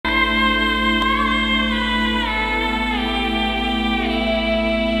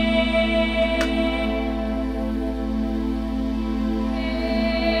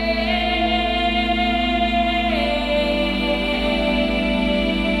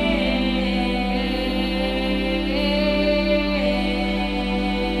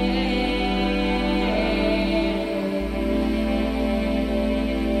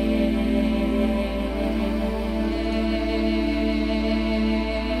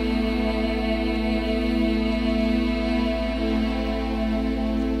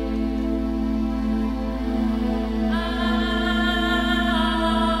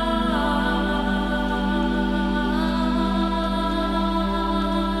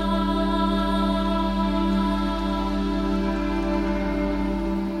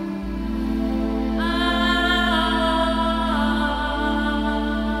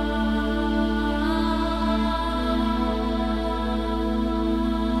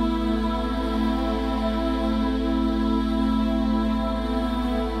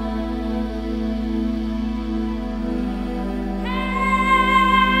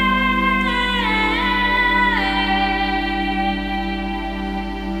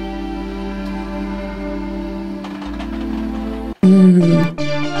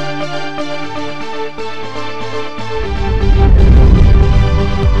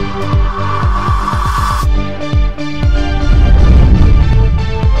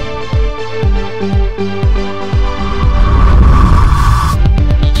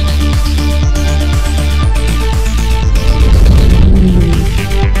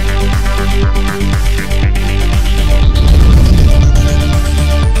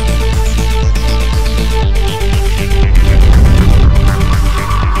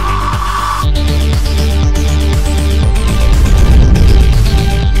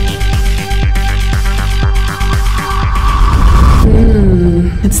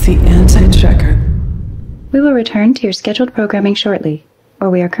It's the anti-tracker. We will return to your scheduled programming shortly,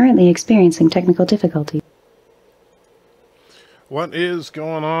 or we are currently experiencing technical difficulty. What is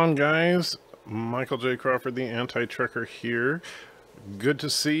going on, guys? Michael J. Crawford, the anti-tracker here. Good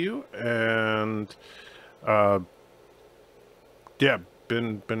to see you, and yeah,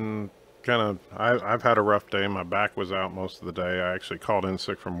 been kind of, I've had a rough day. My back was out most of the day. I actually called in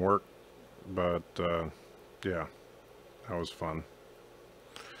sick from work, but yeah, that was fun.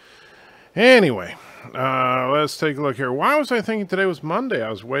 Anyway, let's take a look here. Why was I thinking today was Monday? I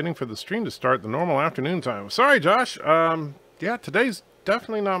was waiting for the stream to start the normal afternoon time. Sorry, Josh. Yeah, today's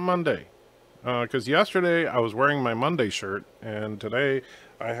definitely not Monday. Because yesterday I was wearing my Monday shirt, and today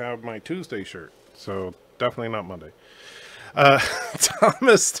I have my Tuesday shirt. So definitely not Monday.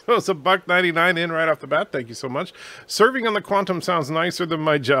 Thomas throws a $1.99 in right off the bat. Thank you so much. Serving on the Quantum sounds nicer than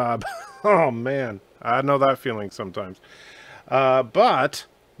my job. Oh, man. I know that feeling sometimes. But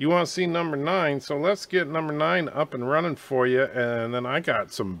you want to see number 9, so let's get number 9 up and running for you, and then I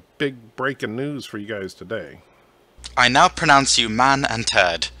got some big breaking news for you guys today. I now pronounce you man and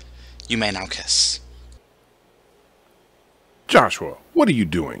turd. You may now kiss. Joshua, what are you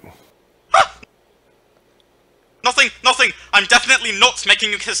doing? Nothing! I'm definitely not making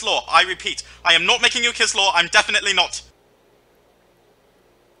you kiss Law. I repeat, I am not making you kiss Law. I'm definitely not.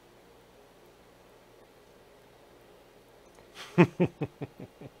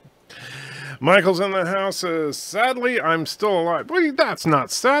 Michael's in the house says, sadly, I'm still alive. Wait, that's not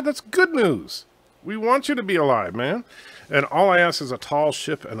sad. That's good news. We want you to be alive, man. And all I ask is a tall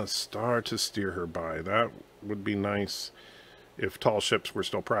ship and a star to steer her by. That would be nice if tall ships were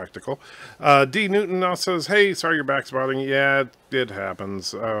still practical. D. Newton now says, hey, sorry your back's bothering you. Yeah, it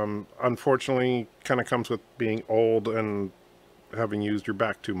happens. Unfortunately, kind of comes with being old and having used your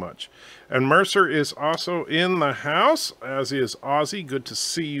back too much. And Mercer is also in the house, as is Ozzy. Good to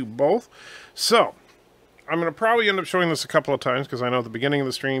see you both. So, I'm going to probably end up showing this a couple of times because I know at the beginning of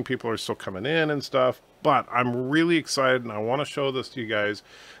the stream people are still coming in and stuff, but I'm really excited and I want to show this to you guys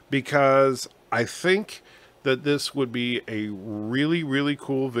because I think that this would be a really, really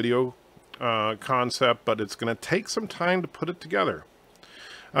cool video concept, but it's going to take some time to put it together.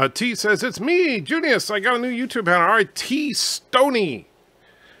 T says, it's me, Junius. I got a new YouTube channel. All right, T Stoney.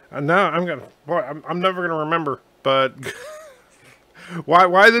 And now I'm going to, boy, I'm never going to remember, but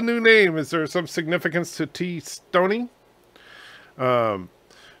why the new name? Is there some significance to T Stoney? Darren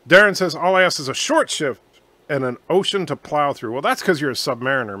says, all I ask is a short shift and an ocean to plow through. Well, that's because you're a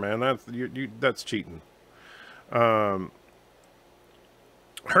submariner, man. That's cheating. Hurt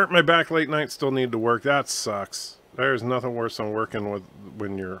my back late night, still need to work. That sucks. There's nothing worse than working with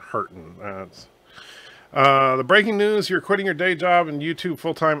when you're hurting. That's the breaking news, you're quitting your day job and YouTube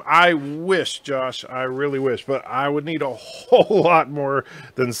full-time. I wish, Josh, I really wish, but I would need a whole lot more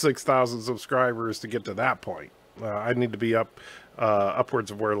than 6,000 subscribers to get to that point. I'd need to be upwards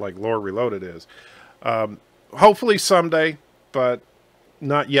of where like Lore Reloaded is. Hopefully someday, but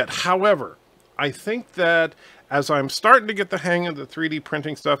not yet. However, I think that as I'm starting to get the hang of the 3D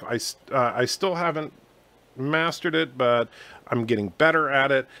printing stuff, I still haven't mastered it, but I'm getting better at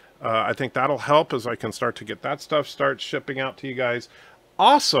it. I think that'll help as I can start to get that stuff shipping out to you guys.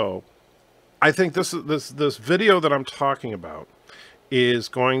 Also, I think this video that I'm talking about is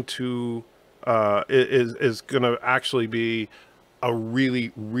going to actually be a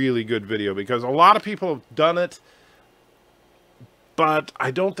really, really good video because a lot of people have done it, but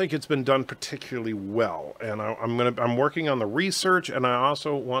I don't think it's been done particularly well. And I'm working on the research, and I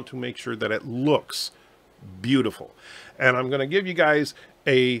also want to make sure that it looks beautiful. And I'm going to give you guys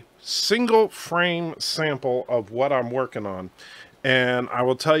a single frame sample of what I'm working on. And I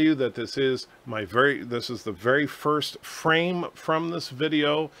will tell you that this is the very first frame from this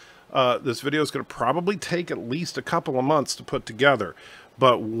video. This video is going to probably take at least a couple of months to put together.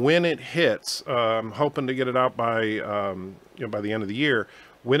 But when it hits, I'm hoping to get it out by by the end of the year.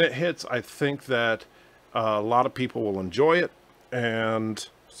 When it hits, I think that a lot of people will enjoy it, and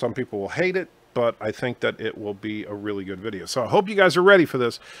some people will hate it. But I think that it will be a really good video. So I hope you guys are ready for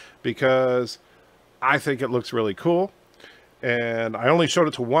this because I think it looks really cool. And I only showed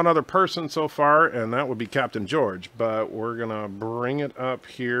it to one other person so far, and that would be Captain George. But we're going to bring it up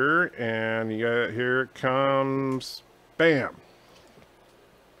here, and here it comes. Bam.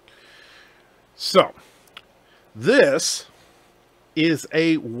 So this is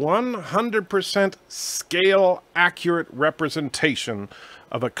a 100% scale accurate representation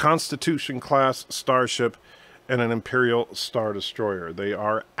of a Constitution-class starship and an Imperial Star Destroyer. They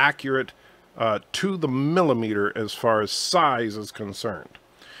are accurate to the millimeter as far as size is concerned.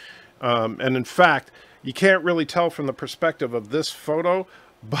 And in fact, you can't really tell from the perspective of this photo,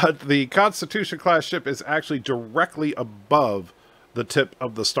 But the Constitution-class ship is actually directly above the tip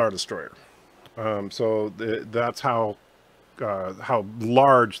of the Star Destroyer. That's how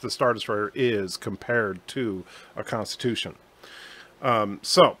large the Star Destroyer is compared to a Constitution.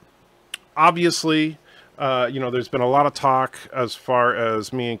 So, obviously, you know, there's been a lot of talk as far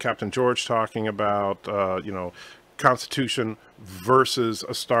as me and Captain George talking about, you know, Constitution versus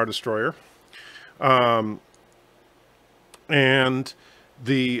a Star Destroyer. But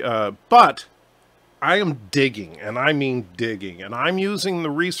I am digging, and I mean digging, and I'm using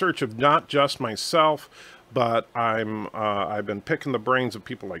the research of not just myself, but I've been picking the brains of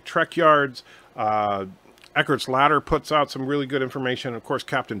people like Trek Yards. Eckert's Ladder puts out some really good information. Of course,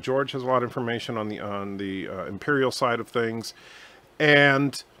 Captain George has a lot of information on the Imperial side of things,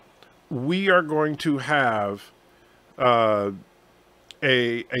 and we are going to have a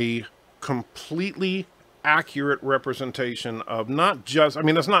completely accurate representation of not just, I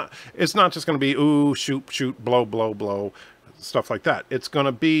mean, it's not just going to be, ooh, shoot, blow, stuff like that. It's going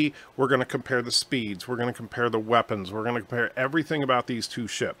to be, we're going to compare the speeds, we're going to compare the weapons, we're going to compare everything about these two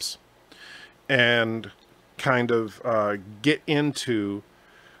ships, and kind of get into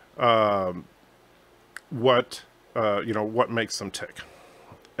what you know, what makes them tick.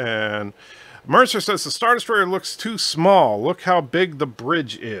 And Mercer says the Star Destroyer looks too small. Look how big the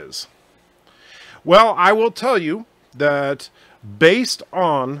bridge is. Well, I will tell you that based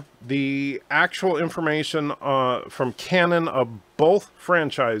on the actual information from canon of both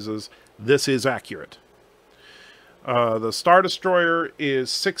franchises, this is accurate. The Star Destroyer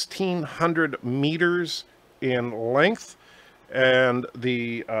is 1,600 meters in length, and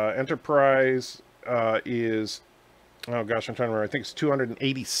the Enterprise is, oh gosh, I'm trying to remember, I think it's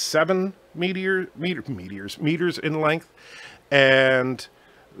 287 meters in length, and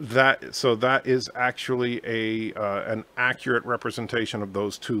that is actually an accurate representation of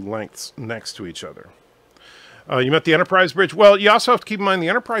those two lengths next to each other. You met the Enterprise bridge. Well, you also have to keep in mind the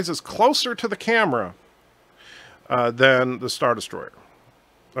Enterprise is closer to the camera than the Star Destroyer.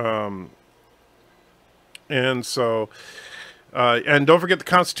 And so, and don't forget the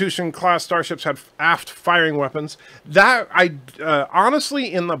Constitution class starships had aft firing weapons. That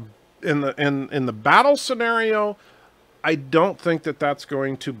honestly, in the battle scenario, I don't think that that's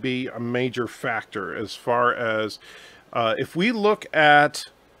going to be a major factor as far as if we look at,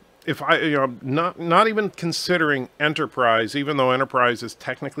 not even considering Enterprise, even though Enterprise is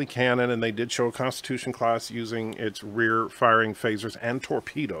technically canon and they did show a Constitution class using its rear firing phasers and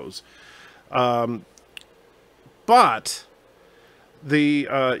torpedoes, but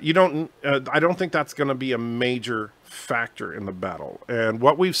I don't think that's going to be a major factor in the battle. And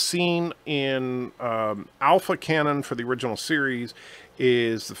what we've seen in Alpha canon for the original series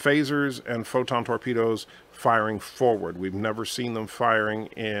is the phasers and photon torpedoes firing forward. We've never seen them firing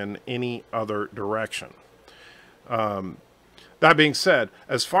in any other direction. That being said,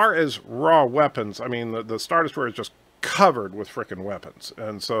 as far as raw weapons, I mean, the Star Destroyer is just covered with frickin' weapons,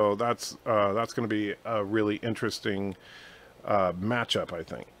 and so that's going to be a really interesting matchup, I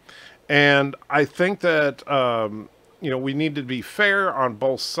think. And I think that you know, we need to be fair on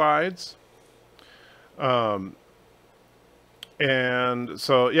both sides. And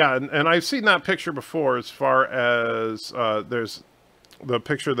so, yeah, and I've seen that picture before as far as there's the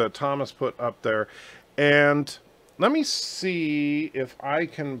picture that Thomas put up there. And let me see if I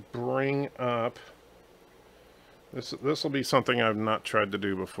can bring up, this will be something I've not tried to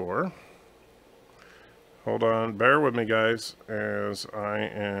do before. Hold on, bear with me, guys, as I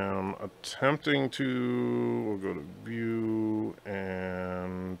am attempting to, we'll go to view,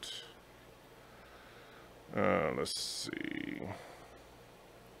 and let's see.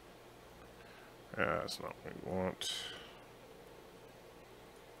 That's not what we want.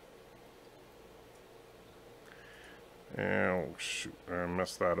 Oh, shoot, I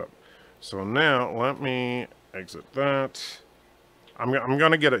messed that up. So now, let me exit that. I'm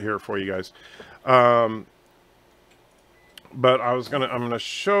gonna get it here for you guys. But I'm gonna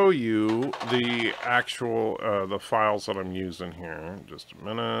show you the actual the files that I'm using here. Just a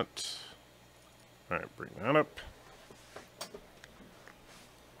minute. All right, bring that up.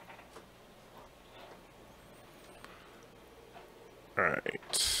 All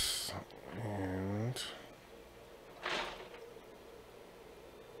right, and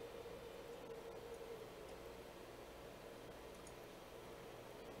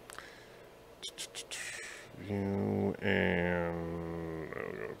view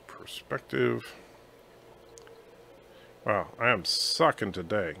and perspective. Wow, I am sucking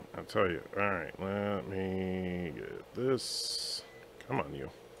today, I tell you. All right, let me get this. Come on, you.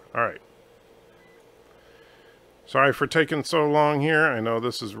 All right. Sorry for taking so long here. I know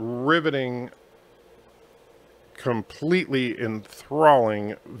this is riveting, completely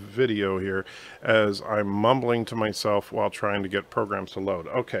enthralling video here as I'm mumbling to myself while trying to get programs to load.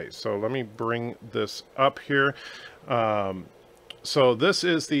 Okay, so let me bring this up here. So this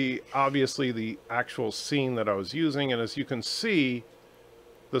is obviously the actual scene that I was using, and as you can see,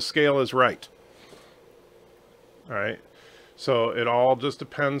 the scale is right. All right, so it all just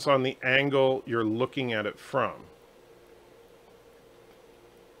depends on the angle you're looking at it from.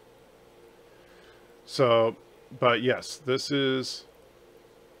 So, but yes, this is,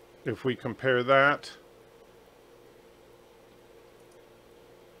 if we compare that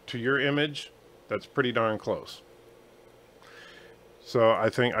to your image, that's pretty darn close. So I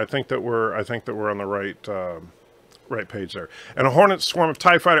think that we're on the right page there. And a Hornet swarm of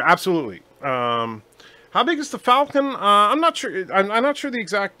TIE fighter, absolutely. How big is the Falcon? I'm not sure. I'm not sure the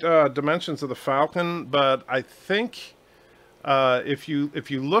exact dimensions of the Falcon, but I think if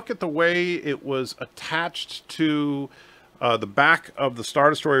you look at the way it was attached to the back of the Star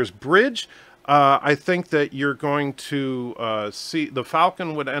Destroyer's bridge, I think that you're going to see the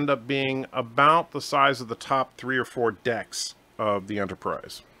Falcon would end up being about the size of the top 3 or 4 decks of the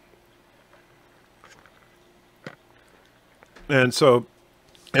Enterprise. And so,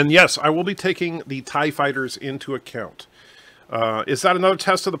 and yes, I will be taking the TIE fighters into account. Is that another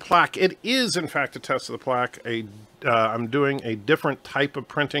test of the plaque? It is, in fact, a test of the plaque. I'm doing a different type of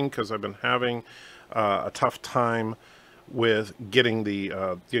printing because I've been having a tough time with getting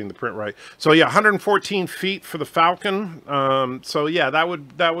the print right. So yeah, 114 feet for the Falcon. So yeah, that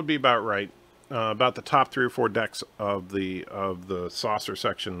would be about right. About the top 3 or 4 decks of the saucer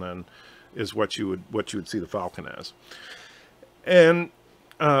section then is what you would see the Falcon as. And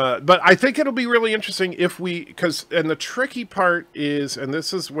but I think it'll be really interesting if and the tricky part is, and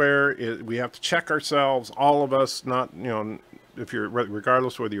this is where we have to check ourselves, all of us, not, you know, if you're,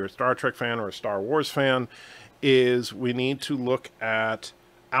 regardless whether you're a Star Trek fan or a Star Wars fan, is we need to look at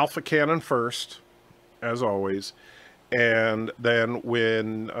Alpha Canon first, as always, and then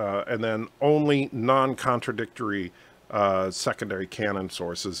and then only non-contradictory secondary canon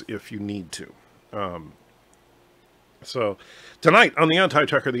sources if you need to. So tonight on the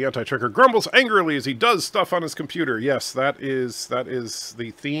Anti-Trekker grumbles angrily as he does stuff on his computer. Yes, that is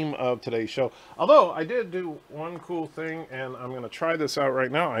the theme of today's show. Although I did do one cool thing, and I'm going to try this out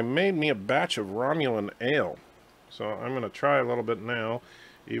right now. I made me a batch of Romulan ale. So I'm going to try a little bit now,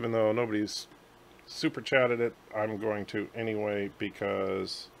 even though nobody's super chatted it. I'm going to anyway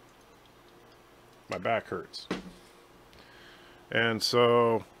because my back hurts. And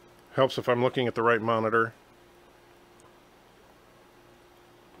so helps if I'm looking at the right monitor.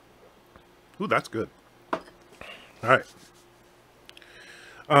 Ooh, that's good. All right.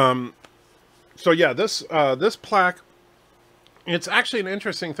 So yeah, this plaque, it's actually an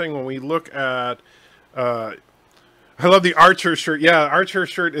interesting thing when we look at, I love the Archer shirt. Yeah, Archer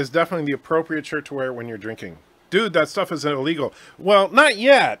shirt is definitely the appropriate shirt to wear when you're drinking. Dude, that stuff is illegal. Well, not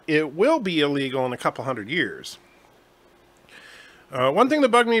yet. It will be illegal in a couple hundred years. One thing that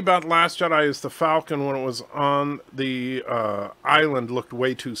bugged me about Last Jedi is the Falcon when it was on the island looked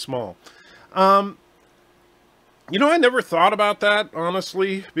way too small. You know, I never thought about that,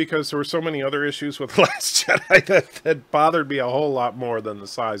 honestly, because there were so many other issues with Last Jedi that bothered me a whole lot more than the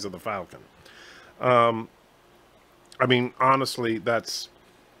size of the Falcon. I mean, honestly, that's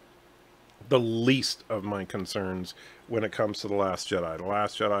the least of my concerns when it comes to The Last Jedi. The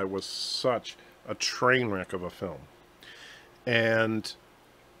Last Jedi was such a train wreck of a film. And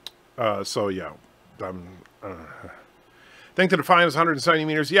so, yeah, I think the Defiant is 170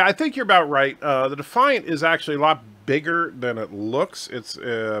 meters. Yeah, I think you're about right. The Defiant is actually a lot bigger than it looks. It's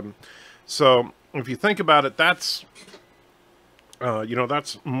so if you think about it, that's you know,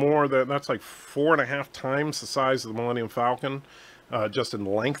 that's that's like 4.5 times the size of the Millennium Falcon, just in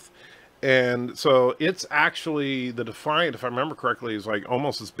length. And so it's actually, the Defiant, if I remember correctly, is like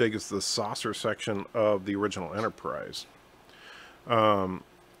almost as big as the saucer section of the original Enterprise.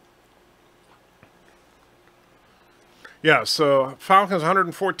 Yeah, so Falcon's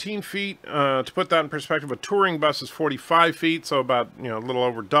 114 feet. To put that in perspective, a touring bus is 45 feet, so about, you know, a little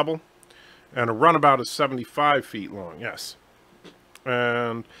over double. And a runabout is 75 feet long, yes.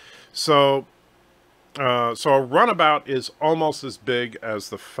 And so, so a runabout is almost as big as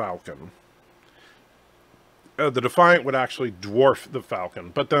the Falcon. The Defiant would actually dwarf the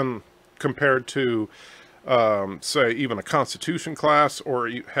Falcon, but then compared to, say, even a Constitution class, or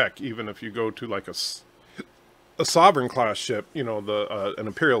heck, even if you go to like a Sovereign class ship, you know, an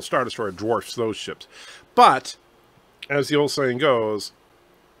Imperial Star Destroyer dwarfs those ships. But, as the old saying goes,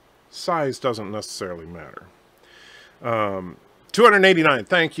 size doesn't necessarily matter. 289.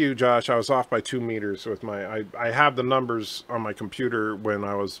 Thank you, Josh. I was off by 2 meters with my... I have the numbers on my computer when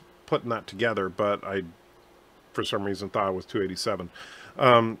I was putting that together, but I, for some reason, thought it was 287.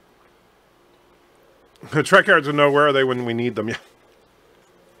 The Trek yards will know where are they when we need them. Yeah.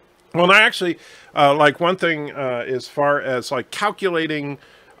 Well, and I actually, like one thing as far as like calculating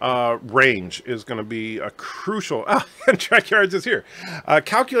range is going to be a crucial... and Trek yards is here.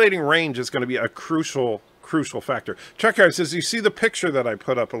 Calculating range is going to be a crucial factor. Trek yards says, you see the picture that I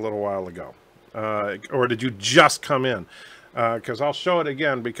put up a little while ago? Or did you just come in? Because I'll show it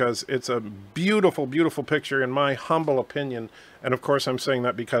again because it's a beautiful, beautiful picture in my humble opinion. And of course I'm saying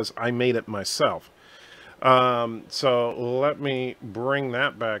that because I made it myself. So let me bring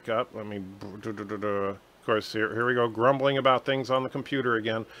that back up. Let me, of course, here we go, grumbling about things on the computer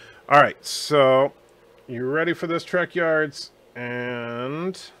again. All right, so you ready for this, Trek yards?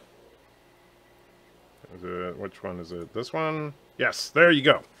 And is it, which one is it? This one? Yes, there you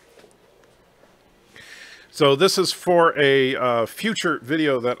go. So this is for a future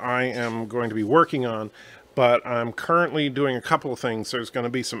video that I am going to be working on. But I'm currently doing a couple of things. There's going to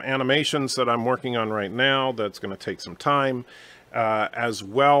be some animations that I'm working on right now that's going to take some time, as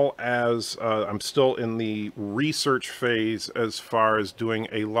well as I'm still in the research phase as far as doing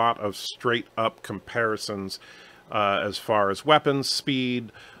a lot of straight-up comparisons as far as weapons,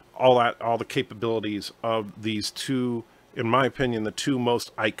 speed, all the capabilities of these two, in my opinion, the two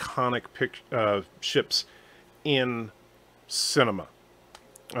most iconic ships in cinema.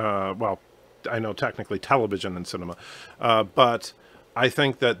 Well, I know technically television and cinema, but I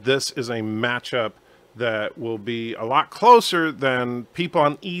think that this is a matchup that will be a lot closer than people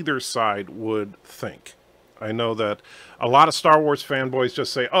on either side would think. I know that a lot of Star Wars fanboys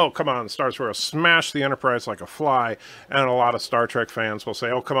just say, oh, come on, Star Wars will smash the Enterprise like a fly, and a lot of Star Trek fans will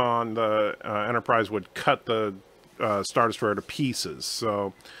say, oh, come on, the Enterprise would cut the Star Destroyer to pieces.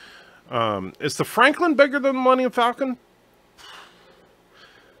 So is the Franklin bigger than the Millennium Falcon?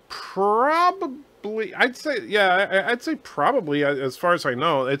 Probably, I'd say, yeah, I'd say probably, as far as I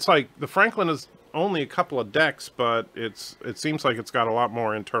know. It's like the Franklin is only a couple of decks, but it seems like it's got a lot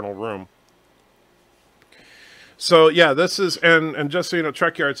more internal room. So yeah, this is, and just so you know,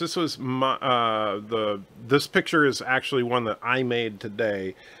 Trek yards, this was my, this picture is actually one that I made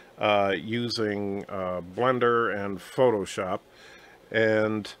today using Blender and Photoshop.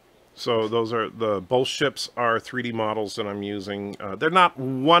 And so those are both ships are 3D models that I'm using. They're not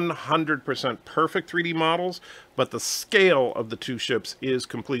 100% perfect 3D models, but the scale of the two ships is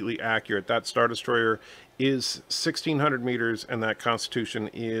completely accurate. That Star Destroyer is 1,600 meters, and that Constitution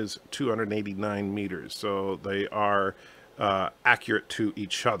is 289 meters. So they are accurate to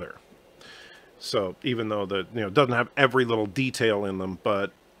each other. So even though it doesn't have every little detail in them,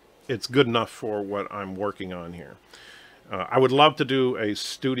 but it's good enough for what I'm working on here. I would love to do a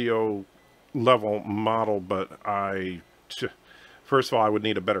studio level model, but first of all, I would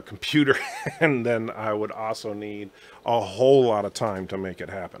need a better computer, and then I would also need a whole lot of time to make it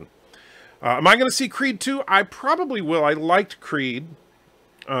happen. Am I going to see Creed 2? I probably will. I liked Creed.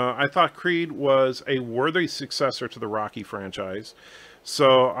 I thought Creed was a worthy successor to the Rocky franchise,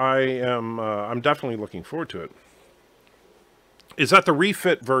 so I'm definitely looking forward to it. Is that the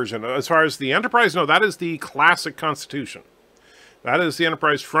refit version? As far as the Enterprise, no, that is the classic Constitution. That is the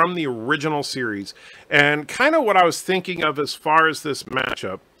Enterprise from the original series. And kind of what I was thinking of as far as this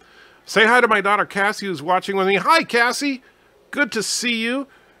matchup. Say hi to my daughter Cassie, who's watching with me. Hi, Cassie. Good to see you.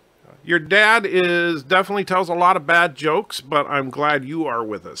 Your dad definitely tells a lot of bad jokes, but I'm glad you are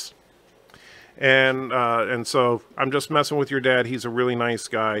with us. And so I'm just messing with your dad. He's a really nice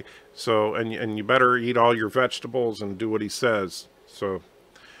guy. So, and you better eat all your vegetables and do what he says. So,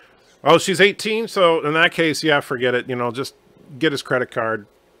 oh, she's 18. So in that case, yeah, forget it. Just get his credit card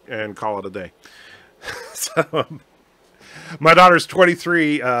and call it a day. So, my daughter's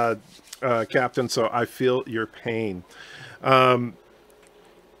 23, Captain. So I feel your pain. Did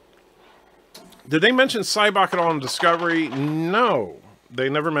they mention Cybok at all in Discovery? No. They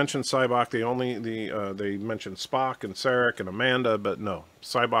never mentioned Cybok. They mentioned Spock and Sarek and Amanda, but no,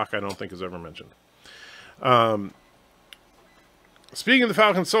 Cybok I don't think is ever mentioned. Speaking of the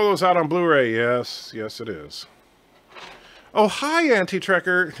Falcon Solo's out on Blu-ray, yes, it is. Oh, hi,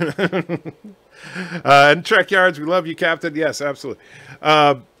 Anti-Trekker. And Trek Yards, we love you, Captain. Yes, absolutely.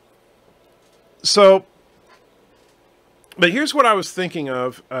 So, but here's what I was thinking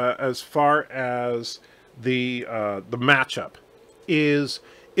of as far as the matchup. Is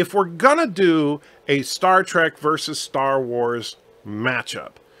if we're gonna do a Star Trek versus Star Wars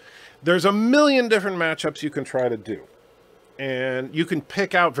matchup, there's a million different matchups you can try to do. and you can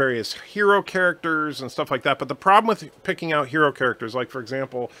pick out various hero characters and stuff like that. But the problem with picking out hero characters, like, for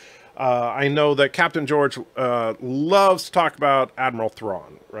example, I know that Captain George loves to talk about Admiral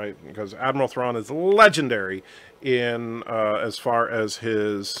Thrawn, right? Because Admiral Thrawn is legendary in as far as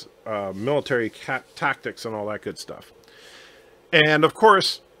his military tactics and all that good stuff. And, of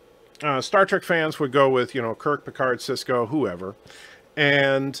course, Star Trek fans would go with, you know, Kirk, Picard, Sisko, whoever.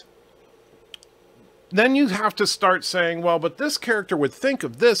 And then you have to start saying, well, but this character would think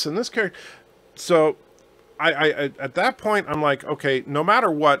of this and this character. So I at that point, I'm like, okay, no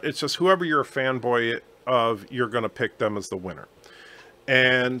matter what, it's just whoever you're a fanboy of, you're going to pick them as the winner.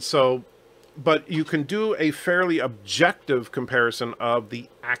 And so, but you can do a fairly objective comparison of the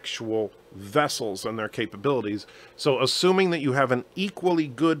actual vessels and their capabilities. So assuming that you have an equally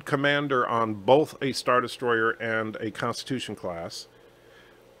good commander on both a Star Destroyer and a Constitution class,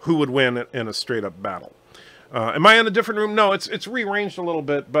 who would win in a straight-up battle? Am I in a different room? No, it's rearranged a little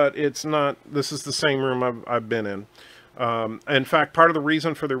bit, but it's not. This is the same room I've been in. In fact, part of the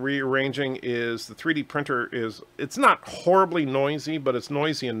reason for the rearranging is the 3D printer it's not horribly noisy, but it's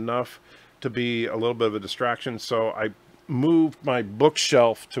noisy enough to be a little bit of a distraction. So I moved my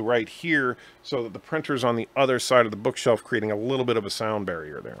bookshelf to right here so that the printer's on the other side of the bookshelf, creating a little bit of a sound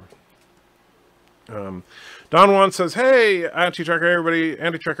barrier there. Don Juan says, hey, Anti-Trekker, everybody.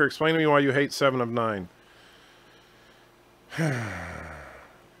 Anti-Trekker, explain to me why you hate 7 of 9.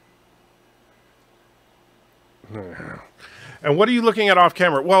 And what are you looking at off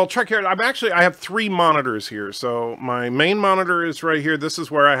camera? Well, Trek here, I have 3 monitors here. So my main monitor is right here. This is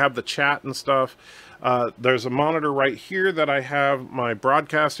where I have the chat and stuff. There's a monitor right here that I have my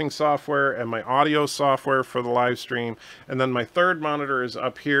broadcasting software and my audio software for the live stream. And then my third monitor is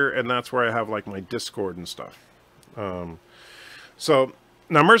up here, and that's where I have like my Discord and stuff. So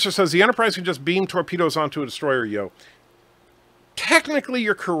now Mercer says the Enterprise can just beam torpedoes onto a destroyer, yo. Technically,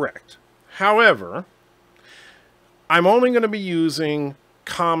 you're correct. However, I'm only going to be using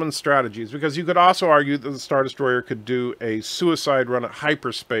common strategies, because you could also argue that the Star Destroyer could do a suicide run at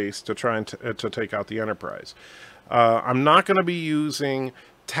hyperspace to try and to take out the Enterprise. I'm not going to be using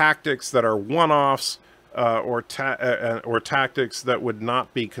tactics that are one-offs or tactics that would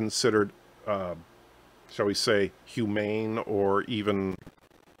not be considered, shall we say, humane or even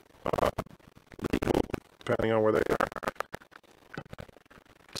legal, depending on where they are.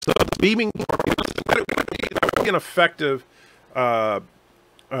 So beaming that would be an effective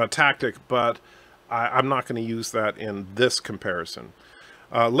tactic, but I'm not going to use that in this comparison.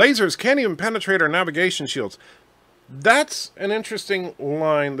 Lasers can't even penetrate our navigation shields. That's an interesting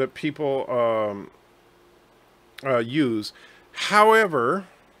line that people use. However,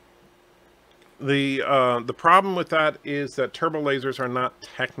 the problem with that is that turbo lasers are not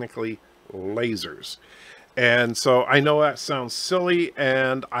technically lasers. And so I know that sounds silly,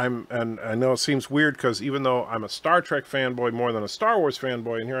 and I know it seems weird, because even though I'm a Star Trek fanboy more than a Star Wars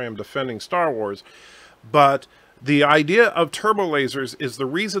fanboy, and here I am defending Star Wars, but the idea of turbo lasers is the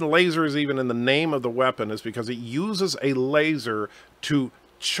reason laser is even in the name of the weapon is because it uses a laser to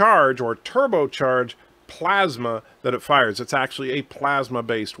charge or turbocharge plasma that it fires. It's actually a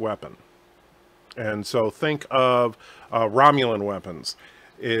plasma-based weapon. And so think of Romulan weapons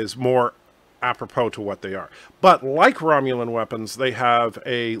is more apropos to what they are. But like Romulan weapons, they have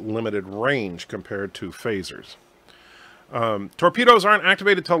a limited range compared to phasers. Torpedoes aren't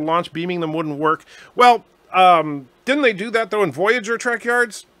activated till launch. Beaming them wouldn't work. Well, didn't they do that, though, in Voyager Trek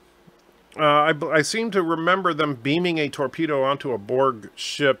Yards? I seem to remember them beaming a torpedo onto a Borg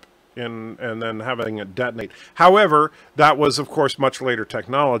ship and then having it detonate. However, that was, of course, much later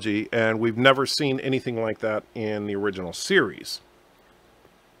technology, and we've never seen anything like that in the original series.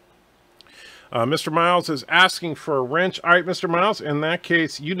 Mr. Miles is asking for a wrench. All right, Mr. Miles, in that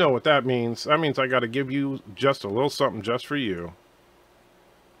case, you know what that means. That means I got to give you just a little something just for you.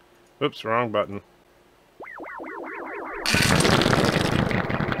 Oops, wrong button.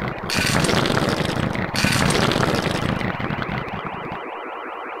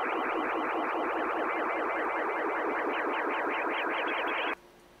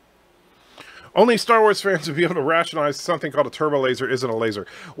 Only Star Wars fans would be able to rationalize something called a turbo laser isn't a laser.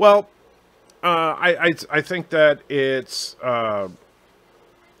 Well, I think that it's,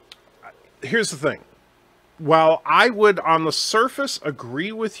 here's the thing. While I would on the surface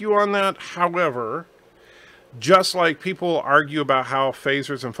agree with you on that, however, just like people argue about how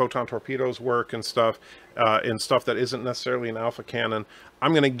phasers and photon torpedoes work and stuff that isn't necessarily an alpha cannon,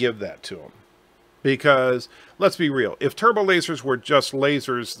 I'm going to give that to them. Because, let's be real, if turbo lasers were just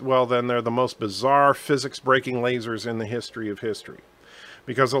lasers, well, then they're the most bizarre physics-breaking lasers in the history of history.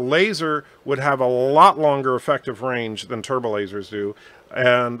 because a laser would have a lot longer effective range than turbo lasers do,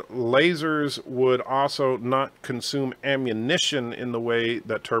 and lasers would also not consume ammunition in the way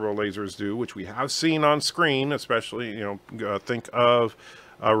that turbo lasers do, which we have seen on screen, especially, you know, think of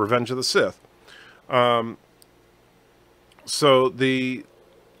Revenge of the Sith. So the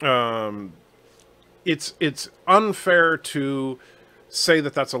it's unfair to say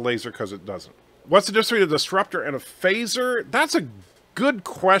that that's a laser because it doesn't. What's the difference between a disruptor and a phaser? That's a good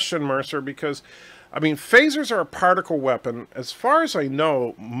question, Mercer, because I mean, phasers are a particle weapon. As far as I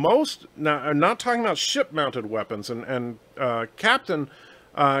know, most, now I'm not talking about ship-mounted weapons, and Captain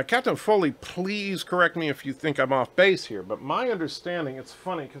Foley, please correct me if you think I'm off base here, but my understanding, it's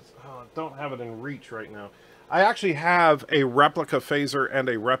funny because I don't have it in reach right now. I actually have a replica phaser and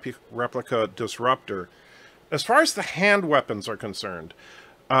a replica disruptor. As far as the hand weapons are concerned,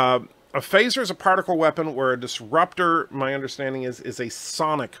 a phaser is a particle weapon, where a disruptor, my understanding is a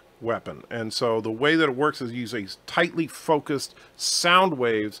sonic weapon. And so the way that it works is use a tightly focused sound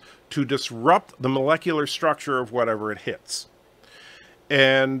waves to disrupt the molecular structure of whatever it hits.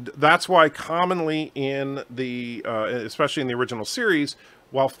 And that's why commonly in the, especially in the original series,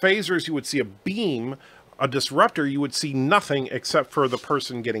 while phasers you would see a beam, a disruptor you would see nothing except for the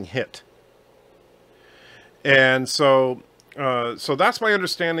person getting hit. And so so that's my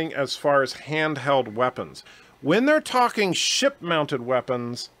understanding as far as handheld weapons. When they're talking ship-mounted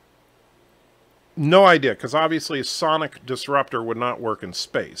weapons, no idea, because obviously a sonic disruptor would not work in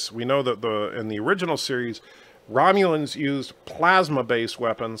space. We know that in the original series, Romulans used plasma-based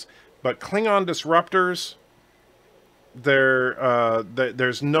weapons, but Klingon disruptors,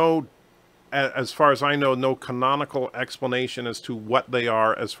 there's no, as far as I know, no canonical explanation as to what they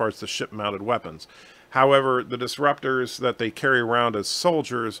are as far as the ship-mounted weapons. However, the disruptors that they carry around as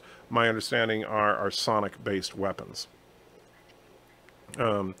soldiers, my understanding, are sonic-based weapons.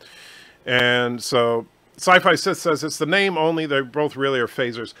 And so, Sci-Fi Sith says it's the name only. They both really are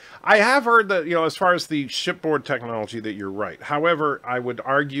phasers. I have heard that, you know, as far as the shipboard technology, that you're right. However, I would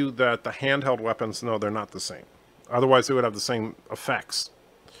argue that the handheld weapons, no, they're not the same. Otherwise, they would have the same effects.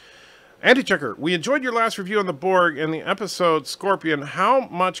 Anti-Checker, we enjoyed your last review on the Borg and the episode Scorpion. How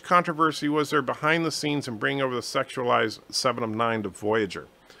much controversy was there behind the scenes in bringing over the sexualized 7 of 9 to Voyager?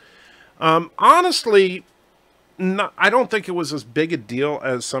 Honestly, I don't think it was as big a deal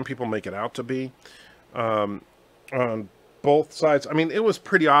as some people make it out to be. On both sides. I mean, it was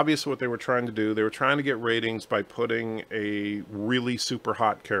pretty obvious what they were trying to do. They were trying to get ratings by putting a really super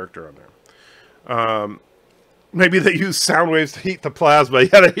hot character on there. Maybe they use sound waves to heat the plasma.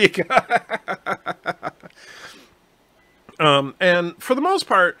 Yeah, there you go. And for the most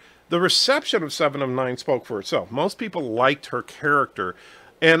part, the reception of 7 of 9 spoke for itself. Most people liked her character.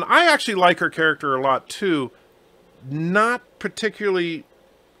 And I actually like her character a lot, too. Not particularly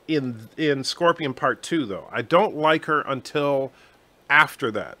in Scorpion Part 2, though. I don't like her until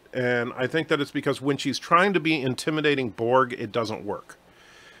after that. And I think that it's because when she's trying to be intimidating Borg, it doesn't work.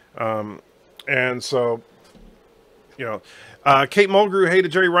 And so... You know, Kate Mulgrew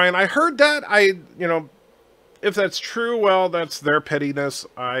hated Jerry Ryan. I heard that. You know, if that's true, well, that's their pettiness.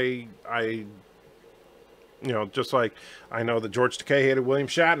 You know, just like I know that George Takei hated William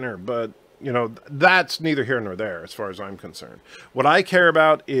Shatner, but, you know, that's neither here nor there as far as I'm concerned. What I care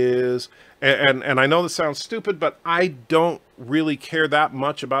about is, and I know this sounds stupid, but I don't really care that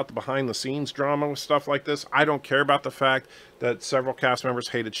much about the behind-the-scenes drama with stuff like this. I don't care about the fact that several cast members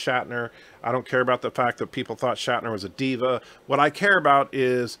hated Shatner. I don't care about the fact that people thought Shatner was a diva. What I care about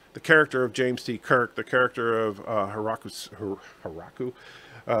is the character of James T. Kirk, the character of Haraku.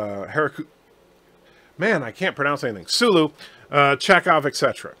 Man, I can't pronounce anything. Sulu, Chekhov,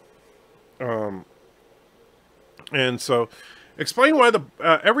 etc. And so, explain why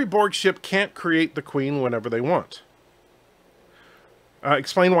every Borg ship can't create the Queen whenever they want.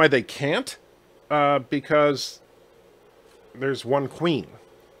 Explain why they can't. Because there's one Queen.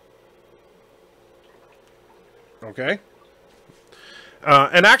 Okay?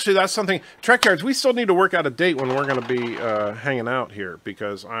 And actually, that's something... Trek Yards, we still need to work out a date when we're going to be hanging out here,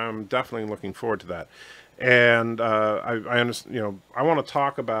 because I'm definitely looking forward to that. And I understand, you know, I want to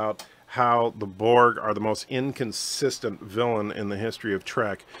talk about how the Borg are the most inconsistent villain in the history of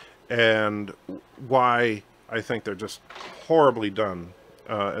Trek, and why I think they're just horribly done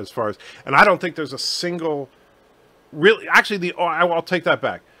as far as... And I don't think there's a single... Really, actually, I'll take that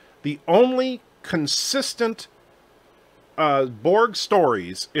back. The only consistent Borg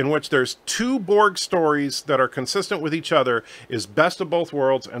stories in which there's 2 Borg stories that are consistent with each other is Best of Both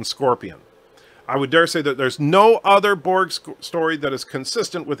Worlds and Scorpion. I would dare say that there's no other Borg story that is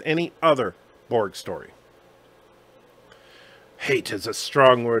consistent with any other Borg story. hate is a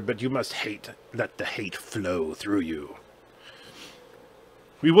strong word, but you must hate. Let the hate flow through you.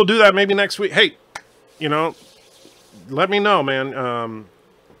 We will do that maybe next week. Hey, you know, let me know, man.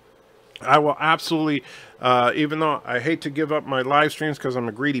 I will absolutely, even though I hate to give up my live streams because I'm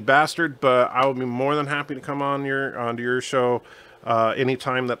a greedy bastard, but I will be more than happy to come on onto your show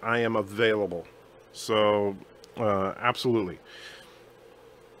anytime that I am available. So, absolutely.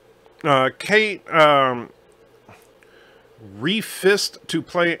 Kate refused to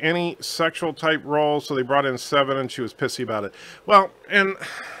play any sexual type role, so they brought in Seven, and she was pissy about it. Well, and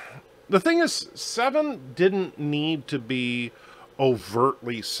the thing is, Seven didn't need to be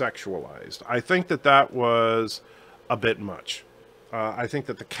overtly sexualized. I think that that was a bit much. I think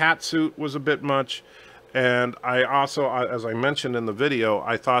that the cat suit was a bit much, and I also, as I mentioned in the video,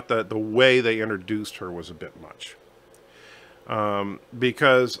 I thought that the way they introduced her was a bit much.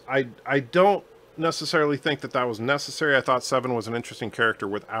 Because I don't necessarily think that that was necessary. I thought Seven was an interesting character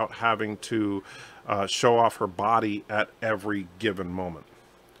without having to show off her body at every given moment.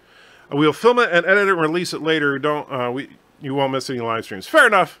 We'll film it and edit it and release it later. You won't miss any live streams. Fair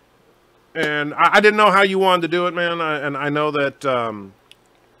enough. And I didn't know how you wanted to do it, man. And I know that,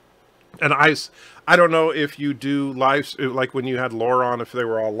 and I don't know if you do live, like when you had Laura on, if they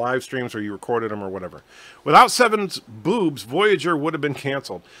were all live streams or you recorded them or whatever. Without Seven's boobs, Voyager would have been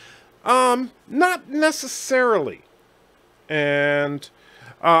canceled. Not necessarily. And,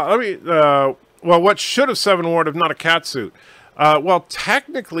 well, what should have Seven worn if not a cat suit? Well,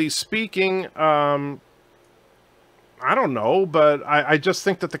 technically speaking, I don't know, but I just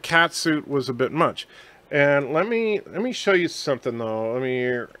think that the cat suit was a bit much. And let me show you something though. Let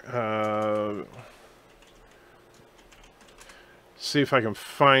me see if I can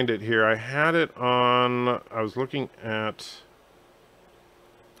find it here. I had it on. I was looking at.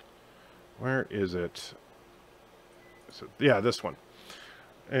 Where is it? Yeah, this one.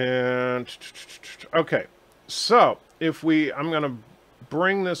 And okay, so if I'm gonna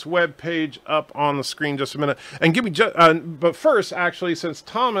bring this web page up on the screen just a minute and give me but first, actually, since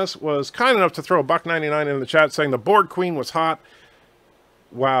Thomas was kind enough to throw $1.99 in the chat saying the Borg Queen was hot.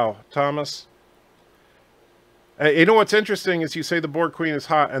 Wow, Thomas. You know what's interesting is you say the Borg Queen is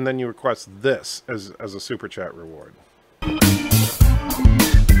hot and then you request this as a super chat reward.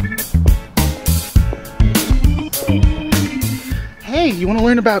 Hey, you want to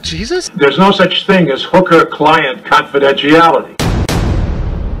learn about Jesus? There's no such thing as hooker-client confidentiality.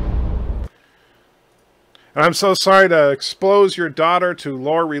 I'm so sorry to expose your daughter to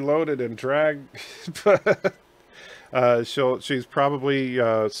Lore Reloaded and drag. She's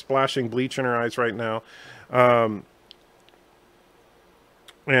probably splashing bleach in her eyes right now.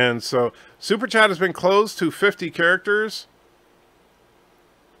 And so, Super Chat has been closed to 50 characters.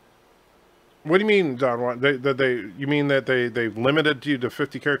 What do you mean, Don? You mean that they've limited you to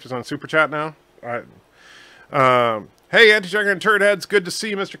 50 characters on Super Chat now? Hey, Anti-Junker and Turd Heads, good to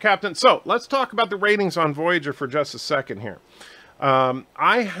see you, Mr. Captain. So, let's talk about the ratings on Voyager for just a second here.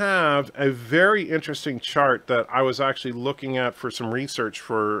 I have a very interesting chart that I was actually looking at for some research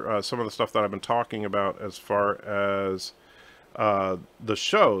for some of the stuff that I've been talking about as far as the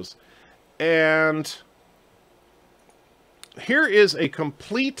shows. And here is a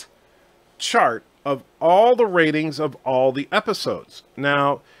complete chart of all the ratings of all the episodes.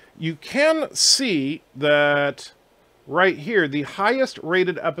 Now, you can see that right here, the highest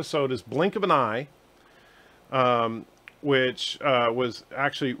rated episode is Blink of an Eye, which was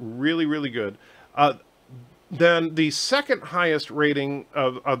actually really, really good. Then the second highest rating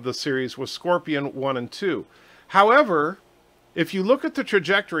of the series was Scorpion 1 and 2. However, if you look at the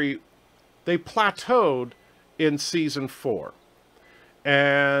trajectory, they plateaued in season 4.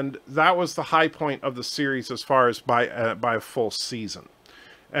 And that was the high point of the series as far as by a full season.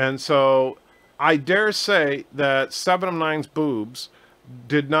 And so I dare say that 7 of 9's boobs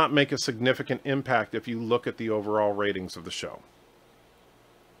did not make a significant impact if you look at the overall ratings of the show.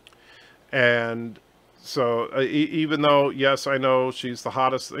 And so even though, yes, I know she's the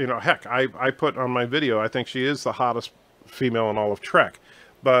hottest, you know, heck, I put on my video, I think she is the hottest female in all of Trek.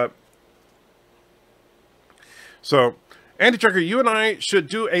 But so Anti-Trucker, you and I should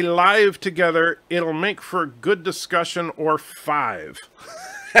do a live together. It'll make for a good discussion or 5.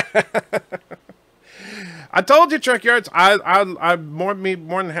 I told you, Trek Yards, I'm more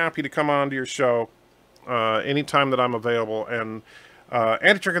than happy to come on to your show anytime that I'm available. And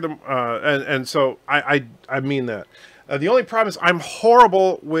Anti-Trucker, and so I mean that. The only problem is I'm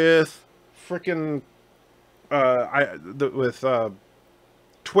horrible with freaking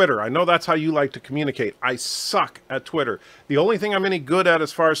Twitter. I know that's how you like to communicate. I suck at Twitter. The only thing I'm any good at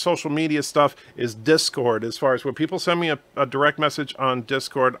as far as social media stuff is Discord. As far as when people send me a direct message on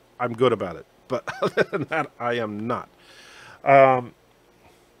Discord, I'm good about it. But other than that, I am not.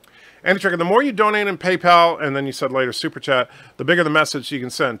 And check, the more you donate in PayPal, and then you said later Super Chat, the bigger the message you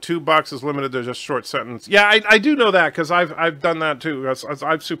can send. $2 is limited to just short sentence. Yeah, I do know that because I've done that too.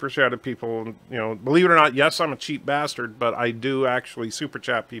 I've Super Chatted people, and, you know, believe it or not, yes, I'm a cheap bastard, but I do actually Super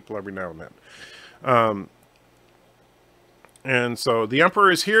Chat people every now and then. And so the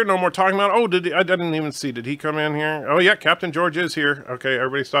Emperor is here. No more talking about. Oh, I didn't even see. Did he come in here? Oh yeah, Captain George is here. Okay,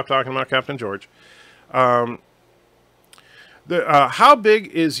 everybody, stop talking about Captain George. How big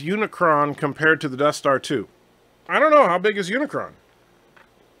is Unicron compared to the Death Star 2? I don't know. How big is Unicron?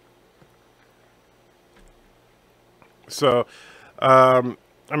 So, I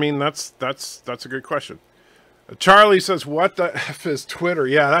mean, that's a good question. Charlie says, "What the F is Twitter?"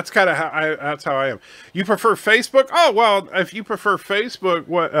 Yeah, that's kind of how I am. You prefer Facebook? Oh well, if you prefer Facebook,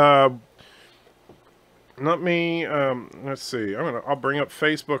 what? Let me let's see. I'll bring up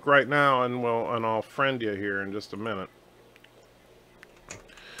Facebook right now, and I'll friend you here in just a minute.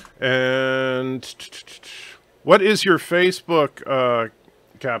 And what is your Facebook,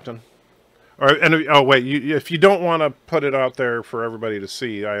 Captain? Oh wait, if you don't want to put it out there for everybody to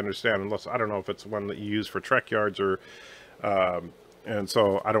see, I understand. Unless I don't know if it's one that you use for Trek Yards or, and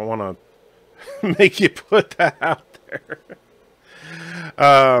so I don't want to make you put that out there.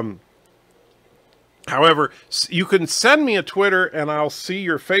 However, you can send me a Twitter and I'll see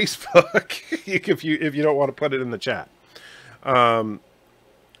your Facebook if you don't want to put it in the chat.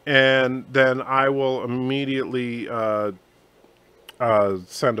 And then I will immediately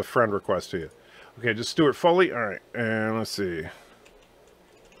send a friend request to you. Okay, just Stuart Foley. All right, and let's see.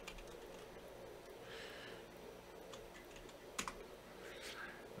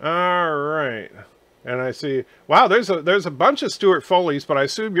 All right, and I see. Wow, there's a bunch of Stuart Foleys, but I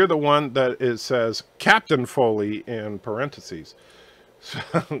assume you're the one that says Captain Foley in parentheses. So,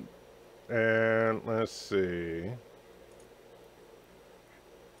 and let's see.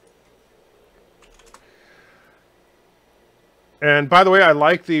 And by the way, I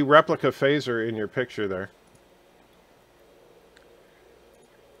like the replica phaser in your picture there.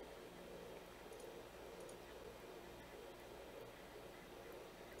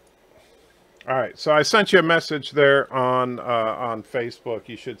 All right, so I sent you a message there on Facebook.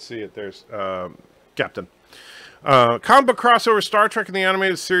 You should see it. There's Captain. Comic book crossover, Star Trek in the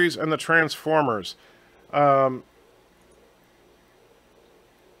animated series, and the Transformers. Are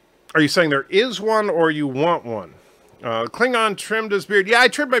you saying there is one or you want one? Klingon trimmed his beard. Yeah, I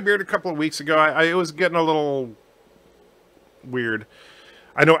trimmed my beard a couple of weeks ago. It was getting a little weird.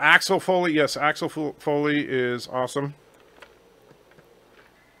 I know Axel Foley. Yes, Axel Foley is awesome.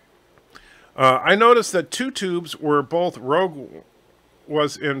 I noticed that Two Tubes was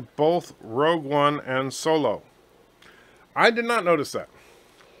in both Rogue One and Solo. I did not notice that.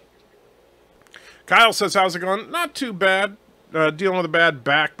 Kyle says, how's it going? Not too bad. Dealing with a bad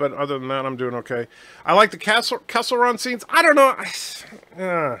back, but other than that, I'm doing okay. I like the Kessel Run scenes. I don't know.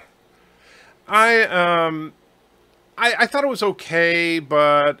 I thought it was okay,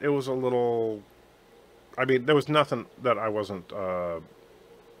 but it was a little. I mean, there was nothing that I wasn't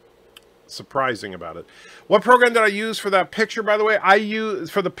surprising about it. What program did I use for that picture, by the way? I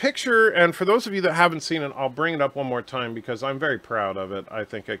used for the picture, and for those of you that haven't seen it, I'll bring it up one more time because I'm very proud of it. I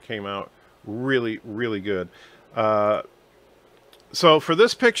think it came out really, really good. So for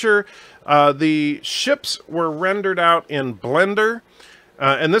this picture, the ships were rendered out in Blender.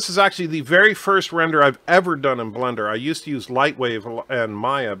 And this is actually the very first render I've ever done in Blender. I used to use Lightwave and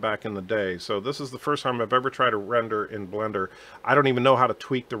Maya back in the day. So this is the first time I've ever tried to render in Blender. I don't even know how to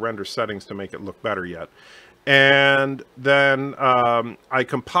tweak the render settings to make it look better yet. And then I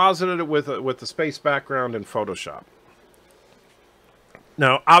composited it with the space background in Photoshop.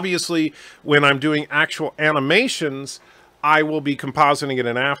 Now, obviously, when I'm doing actual animations, I will be compositing it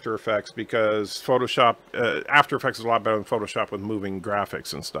in After Effects because Photoshop, After Effects is a lot better than Photoshop with moving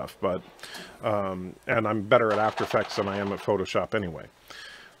graphics and stuff. But, and I'm better at After Effects than I am at Photoshop anyway.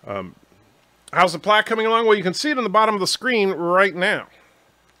 How's the plaque coming along? Well, you can see it on the bottom of the screen right now.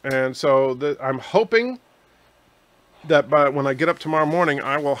 And so I'm hoping that when I get up tomorrow morning,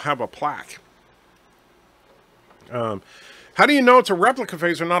 I will have a plaque. How do you know it's a replica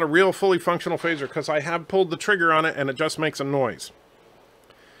phaser, not a real fully functional phaser? Because I have pulled the trigger on it and it just makes a noise.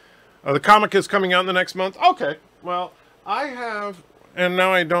 The comic is coming out in the next month. Okay, well, I have, and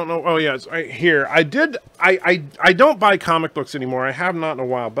now I don't know. Oh yeah, it's right here. I don't buy comic books anymore. I have not in a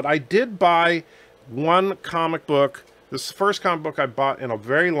while, but I did buy one comic book This is the first comic book I bought in a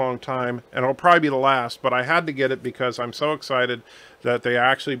very long time, and it'll probably be the last, but I had to get it because I'm so excited that they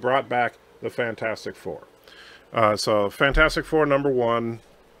actually brought back the Fantastic Four. So Fantastic Four #1,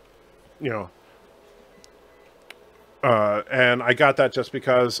 you know, and I got that just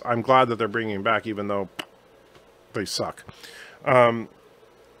because I'm glad that they're bringing him back, even though they suck. The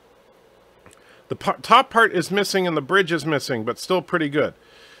top part is missing and the bridge is missing, but still pretty good.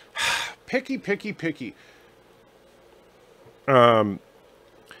 Picky, picky, picky.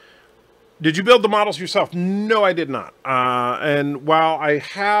 Did you build the models yourself? No, I did not. And while I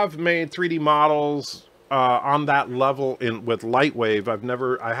have made 3D models on that level with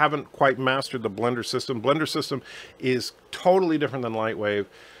Lightwave, I haven't quite mastered the Blender system. Blender system is totally different than Lightwave.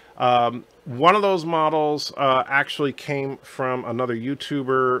 One of those models actually came from another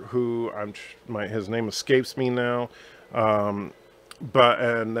YouTuber who his name escapes me now. And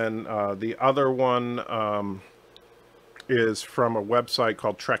then the other one is from a website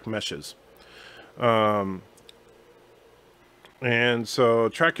called Trek Meshes. And so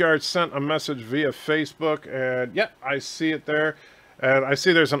Trekyard sent a message via Facebook, and yep, I see it there. And I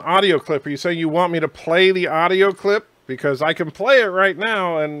see there's an audio clip. Are you saying you want me to play the audio clip? Because I can play it right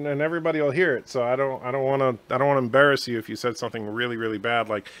now, and everybody will hear it. So I don't want to embarrass you if you said something really, really bad,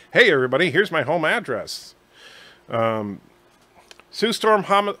 like, "Hey everybody, here's my home address." Sue Storm,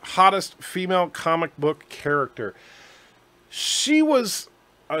 hottest female comic book character. She was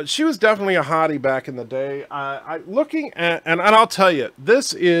definitely a hottie back in the day. Looking at, and I'll tell you,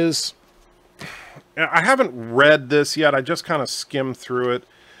 this is, I haven't read this yet. I just kind of skimmed through it.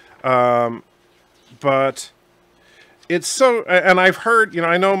 But it's so, and I've heard, you know,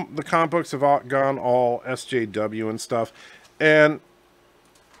 I know the comic books have gone all SJW and stuff, and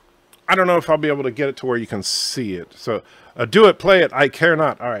I don't know if I'll be able to get it to where you can see it. So do it, play it, I care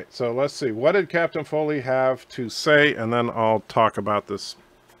not. All right, so let's see. What did Captain Foley have to say? And then I'll talk about this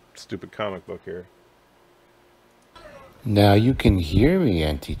stupid comic book here. Now you can hear me,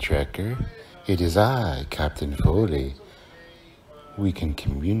 Anti-Trekker. It is I, Captain Foley. We can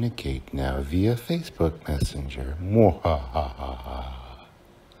communicate now via Facebook Messenger.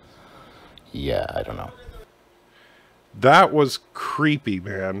 Yeah, I don't know. That was creepy,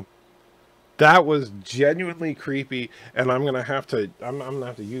 man. That was genuinely creepy, and I'm gonna have to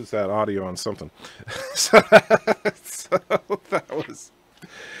use that audio on something. so that was,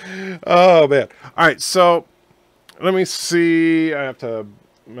 oh man. All right, so let me see. I have to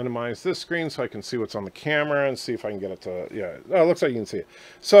minimize this screen so I can see what's on the camera and see if I can get it to, yeah. Oh, it looks like you can see it.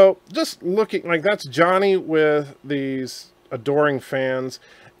 So just looking, like, that's Johnny with these adoring fans,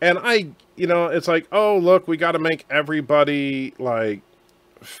 and you know, it's like, oh look, we got to make everybody like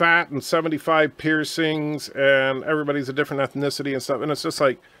fat and 75 piercings, and everybody's a different ethnicity and stuff, and it's just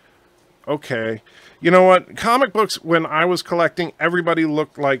like, okay, you know what? Comic books, when I was collecting, everybody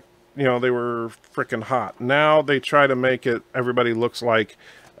looked like, you know, they were freaking hot. Now they try to make it, everybody looks like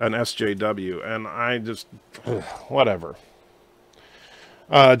an SJW, and I just, whatever.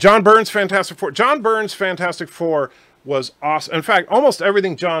 John Byrne's Fantastic Four. John Byrne's Fantastic Four was awesome. In fact, almost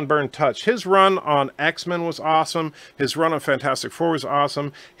everything John Byrne touched. His run on X-Men was awesome. His run on Fantastic Four was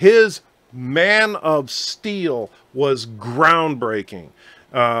awesome. His Man of Steel was groundbreaking.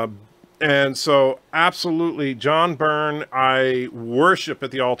 And so, absolutely, John Byrne, I worship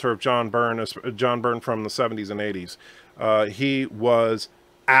at the altar of John Byrne from the 70s and 80s. He was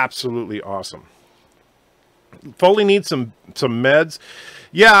absolutely awesome. Foley needs some meds.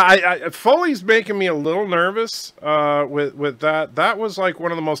 Yeah, Foley's making me a little nervous with that. That was like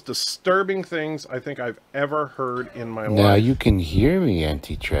one of the most disturbing things I think I've ever heard in my life. Now you can hear me,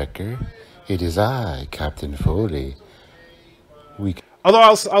 Anti-Trekker. It is I, Captain Foley. Although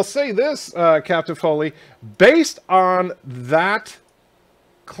I'll say this, Captain Foley, based on that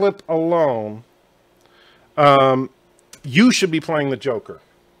clip alone, you should be playing the Joker.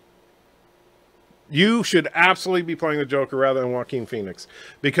 You should absolutely be playing the Joker rather than Joaquin Phoenix,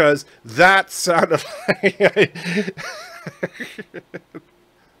 because that sounded like...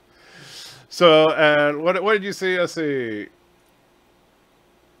 So, and what did you see? Let's see.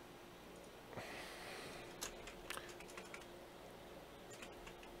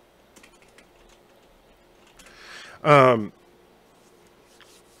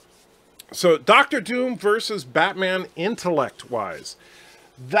 So Dr. Doom versus Batman intellect-wise.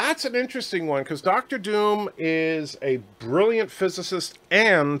 That's an interesting one, because Dr. Doom is a brilliant physicist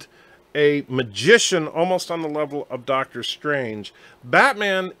and a magician, almost on the level of Doctor Strange.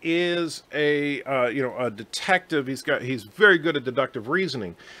 Batman is a detective. He's very good at deductive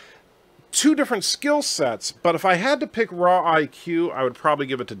reasoning. Two different skill sets, but if I had to pick raw IQ, I would probably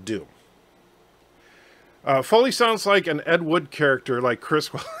give it to Doom. Foley sounds like an Ed Wood character, like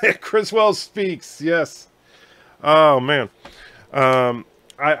Criswell speaks. Yes. Oh man.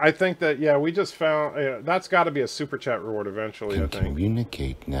 I think that, yeah, we just found that's got to be a super chat reward eventually. I think.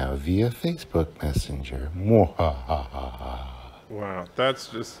 Communicate now via Facebook Messenger. Wow, that's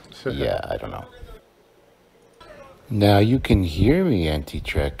just yeah, I don't know. Now you can hear me,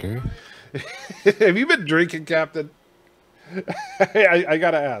 Anti-Trekker. Have you been drinking, Captain? I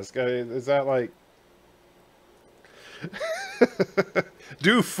gotta ask. Is that like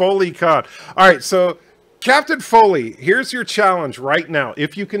do Foley con? All right, so Captain Foley, here's your challenge right now.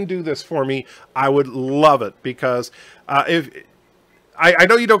 If you can do this for me, I would love it, because if I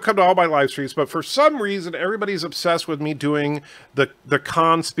know you don't come to all my live streams, but for some reason everybody's obsessed with me doing the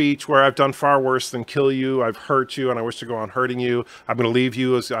con speech where I've done far worse than kill you, I've hurt you, and I wish to go on hurting you. I'm going to leave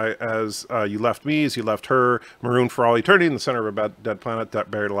you as you left me, as you left her, marooned for all eternity in the center of a dead planet,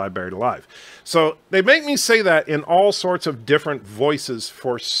 buried alive, buried alive. So they make me say that in all sorts of different voices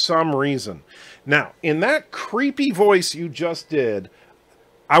for some reason. Now, in that creepy voice you just did,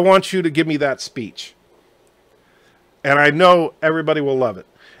 I want you to give me that speech. And I know everybody will love it.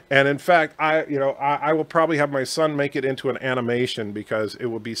 And in fact, I will probably have my son make it into an animation, because it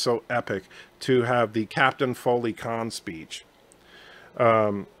would be so epic to have the Captain Foley con speech.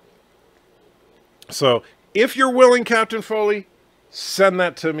 So if you're willing, Captain Foley, send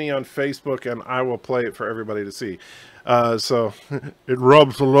that to me on Facebook and I will play it for everybody to see. So it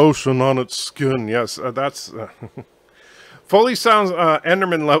rubs the lotion on its skin. Yes, that's Foley sounds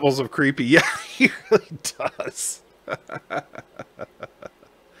Enderman levels of creepy. Yeah, he really does.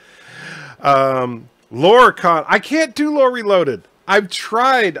 Lore con. I can't do Lore Reloaded. I've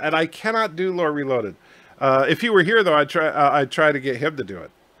tried and I cannot do Lore Reloaded. If he were here though, I'd try to get him to do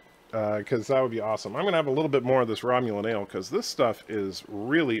it, because that would be awesome. I'm gonna have a little bit more of this Romulan ale, because this stuff is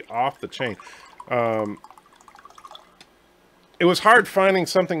really off the chain. It was hard finding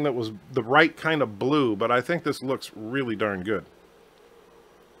something that was the right kind of blue, but I think this looks really darn good.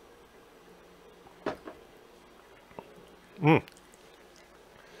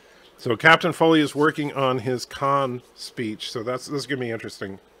 So Captain Foley is working on his con speech, so this is going to be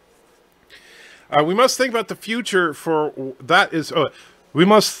interesting. We must think about the future, for that is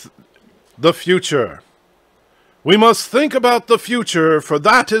the future. We must think about the future, for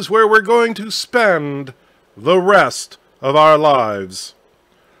that is where we're going to spend the rest of our lives.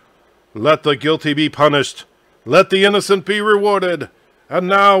 Let the guilty be punished, let the innocent be rewarded, and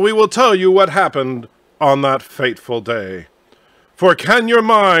now we will tell you what happened on that fateful day. For can your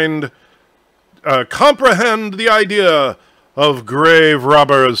mind comprehend the idea of grave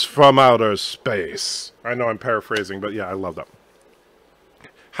robbers from outer space? I know I'm paraphrasing, but yeah, I love that.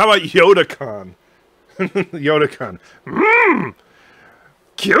 How about Yoda-con? Yoda-con.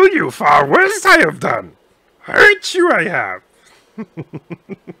 Kill you, far worse I have done. Hurt you I have.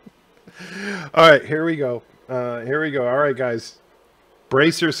 Alright, here we go. Here we go. Alright, guys.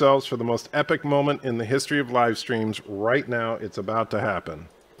 Brace yourselves for the most epic moment in the history of live streams. Right now, it's about to happen.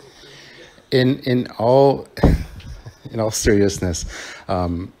 In all seriousness,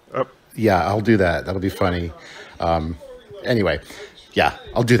 yeah, I'll do that. That'll be funny. Anyway, yeah,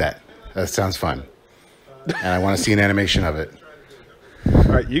 I'll do that. That sounds fun, and I want to see an animation of it. All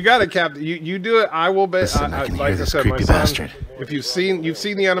right, you got it, Captain. You do it. I will bet. Listen, I can like hear I this said, creepy my son. bastard. If you've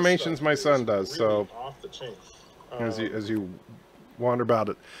seen the animations, my son does. So as you wander about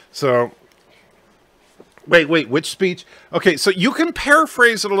it. So wait, which speech? Okay, so you can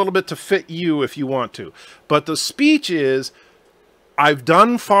paraphrase it a little bit to fit you if you want to, but the speech is, "I've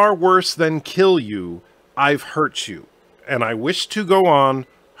done far worse than kill you. I've hurt you, and I wish to go on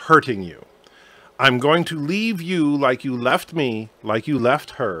hurting you. I'm going to leave you like you left me, like you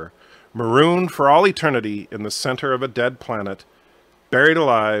left her, marooned for all eternity in the center of a dead planet, buried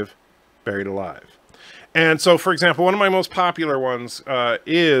alive, buried alive." And so, for example, one of my most popular ones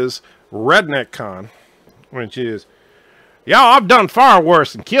is Redneck Con, which is, "Y'all, I've done far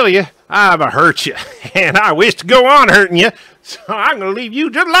worse than kill you. I've hurt you, and I wish to go on hurting you. So I'm going to leave you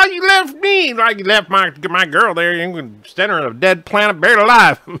just like you left me, like you left my girl there in the center of a dead planet, buried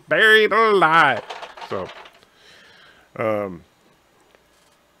alive, buried alive."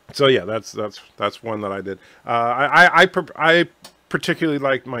 So yeah, that's one that I did. I particularly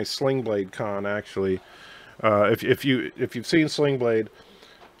like my Sling Blade Con, actually. If you've seen Sling Blade,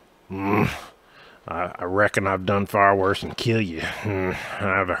 I reckon I've done far worse than kill you.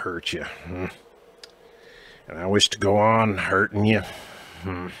 I've hurt you, and I wish to go on hurting you.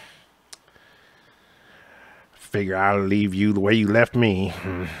 Figure I'll leave you the way you left me,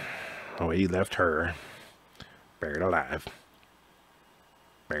 the way you left her, buried alive,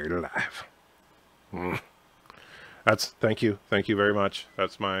 buried alive. Thank you very much.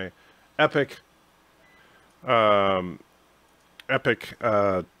 That's my epic, epic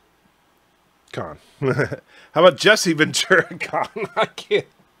con. How about Jesse Ventura con? I can't.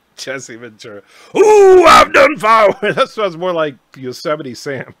 Jesse Ventura. Ooh, I've done fire. That sounds more like Yosemite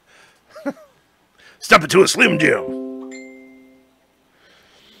Sam. Step into a Slim Jim.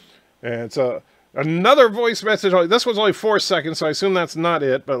 And so another voice message. This was only 4 seconds, so I assume that's not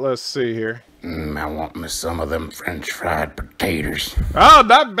it. But let's see here. I want me some of them French fried potatoes. Oh,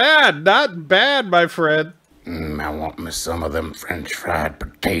 not bad. Not bad, my friend. I want me some of them French fried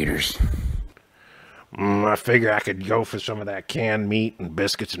potatoes. I figure I could go for some of that canned meat and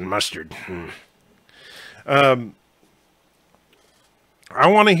biscuits and mustard. I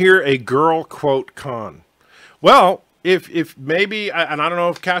want to hear a girl quote con. Well, if maybe, and I don't know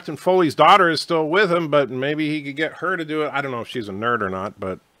if Captain Foley's daughter is still with him, but maybe he could get her to do it. I don't know if she's a nerd or not,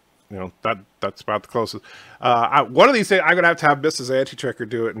 but you know, that's about the closest. One of these days, I'm going to have Mrs. Anti-Checker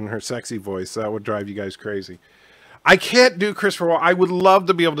do it in her sexy voice. That would drive you guys crazy. I can't do Christopher Walken. I would love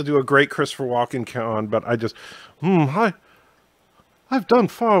to be able to do a great Christopher Walken con, but I just, I've done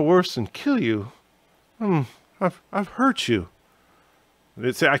far worse than kill you. I've hurt you.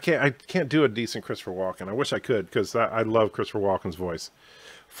 I can't do a decent Christopher Walken. I wish I could, because I love Christopher Walken's voice.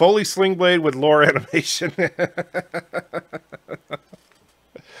 Foley Slingblade with lore animation.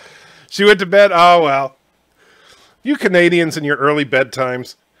 She went to bed. Oh well, you Canadians in your early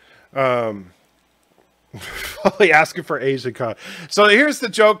bedtimes. Foley asking for Asian con. So here's the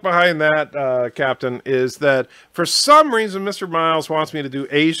joke behind that, Captain, is that for some reason Mr. Miles wants me to do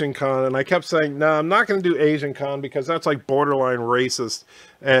Asian con, and I kept saying, no, I'm not going to do Asian con because that's like borderline racist,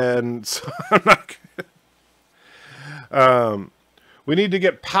 and so I'm not gonna, we need to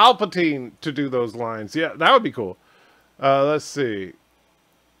get Palpatine to do those lines. Yeah, that would be cool. Let's see.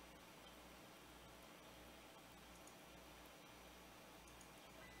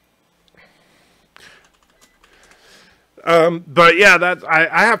 But yeah,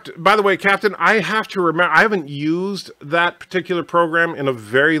 I have to, by the way, Captain, I have to remember, I haven't used that particular program in a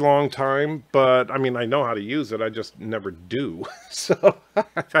very long time, but I mean, I know how to use it. I just never do. So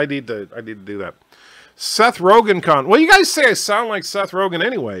I need to do that. Seth Rogen con. Well, you guys say I sound like Seth Rogen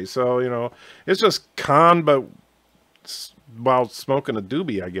anyway. So, you know, it's just con, but while smoking a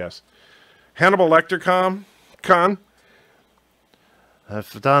doobie, I guess. Hannibal Lecter con.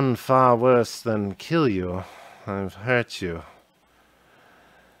 I've done far worse than kill you. I've hurt you.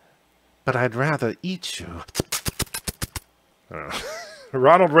 But I'd rather eat you.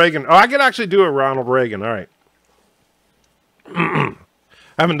 Ronald Reagan. Oh, I could actually do a Ronald Reagan. All right. I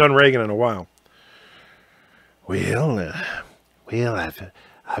haven't done Reagan in a while. Well,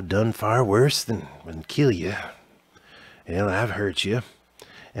 I've done far worse than kill you. Well, I've hurt you.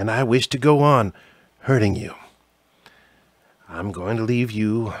 And I wish to go on hurting you. I'm going to leave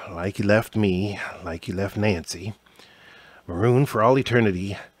you like you left me, like you left Nancy, marooned for all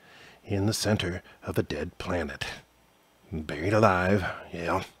eternity in the center of a dead planet. Buried alive,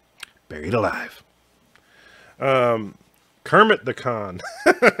 yeah, buried alive. Kermit the Con.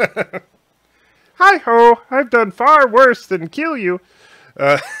 Hi-ho, I've done far worse than kill you.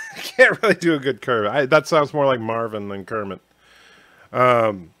 Can't really do a good Kermit. That sounds more like Marvin than Kermit.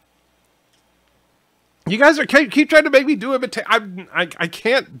 You guys keep trying to make me do it, but I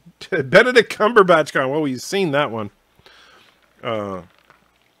can't. Benedict Cumberbatch con. Well, we've seen that one.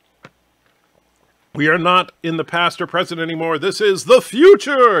 We are not in the past or present anymore. This is the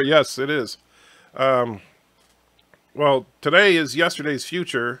future. Yes, it is. Well, today is yesterday's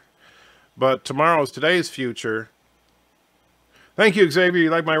future, but tomorrow is today's future. Thank you, Xavier. You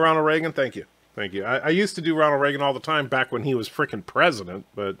like my Ronald Reagan? Thank you. Thank you. I used to do Ronald Reagan all the time back when he was freaking president,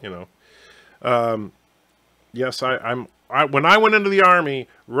 but, you know. Yes, when I went into the Army,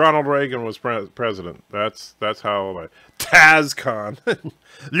 Ronald Reagan was president. That's how TazCon.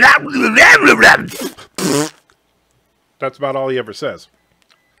 That's about all he ever says.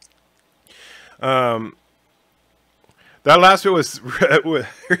 That last one was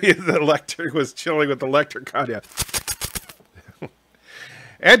the Lecter was chilling with the Lecter con. Yeah.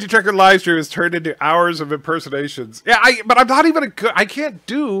 Anti-Checker live stream has turned into hours of impersonations. Yeah, but I'm not even I can't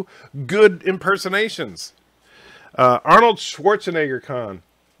do good impersonations. Arnold Schwarzenegger con.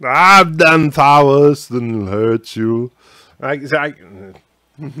 I've done far worse than hurt you. I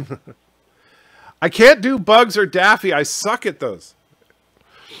can't do Bugs or Daffy. I suck at those.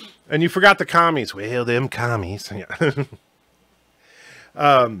 And you forgot the commies. Well, them commies. Yeah.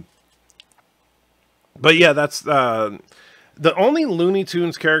 But yeah, that's the only Looney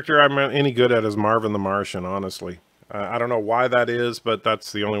Tunes character I'm any good at is Marvin the Martian, honestly. I don't know why that is, but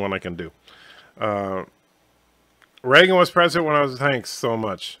that's the only one I can do. Reagan was president when I was. Thanks so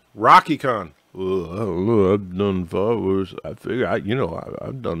much. Rocky Khan. Well, I don't know. I've done far worse. I figure,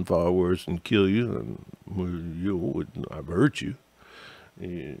 I've done far worse than kill you, and I've hurt you.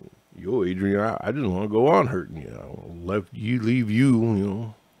 Yo, Adrian, I just want to go on hurting you. Leave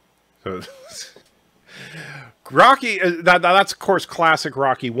you. So, Rocky. That's of course classic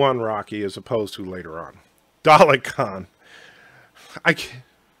Rocky 1 Rocky, as opposed to later on. Dalek Khan.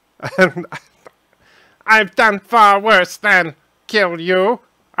 I've done far worse than kill you.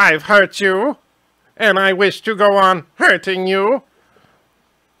 I've hurt you, and I wish to go on hurting you.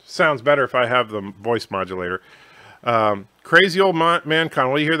 Sounds better if I have the voice modulator. Crazy old man Con.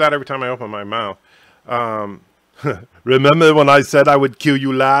 Well, you hear that every time I open my mouth. Remember when I said I would kill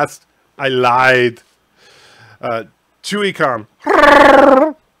you last? I lied. Chewie Con.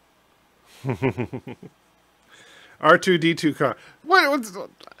 R2-D2 Con. What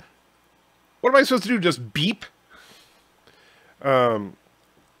am I supposed to do? Just beep?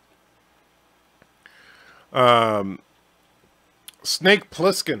 Snake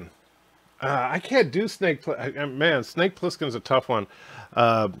Plissken. I can't do Snake Plissken. Man, Snake Plissken's a tough one.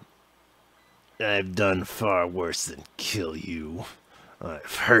 I've done far worse than kill you.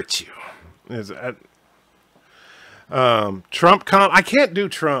 I've hurt you. Trump Con. I can't do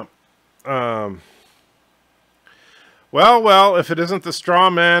Trump. Well, if it isn't the straw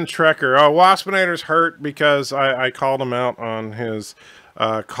man Trekker. Oh, Waspinator's hurt because I called him out on his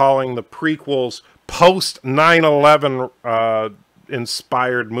calling the prequels post 9/11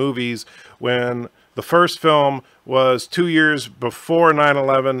 inspired movies, when the first film was 2 years before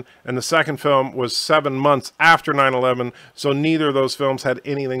 9/11 and the second film was 7 months after 9/11, so neither of those films had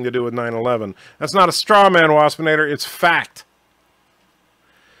anything to do with 9/11. That's not a straw man, Waspinator, it's fact.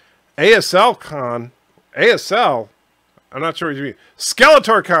 ASL Con. ASL? I'm not sure what you mean.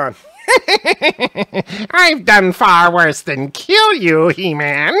 Skeletor Con. I've done far worse than kill you,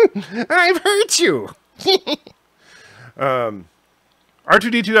 He-Man. I've hurt you.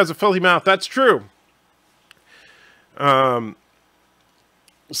 R2-D2 has a filthy mouth. That's true. So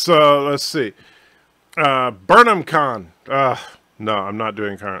let's see. Burnham Con. No, I'm not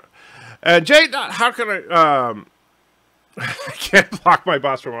doing Con. Jay, how can I can't block my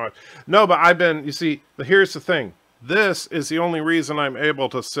boss from watching. No, but I've been, you see, here's the thing. This is the only reason I'm able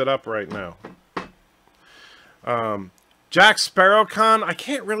to sit up right now. Jack Sparrow Con. I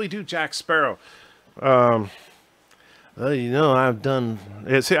can't really do Jack Sparrow. Well, I've done.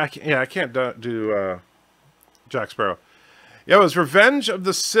 See, I can't do Jack Sparrow. Yeah, it was Revenge of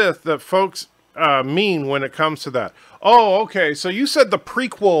the Sith that folks mean when it comes to that. Oh, okay. So you said the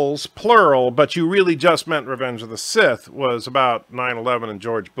prequels, plural, but you really just meant Revenge of the Sith was about 9/11 and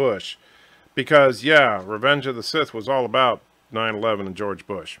George Bush. Because, yeah, Revenge of the Sith was all about 9/11 and George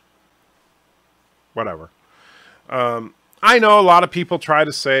Bush. Whatever. I know a lot of people try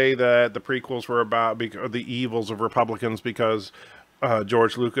to say that the prequels were about the evils of Republicans because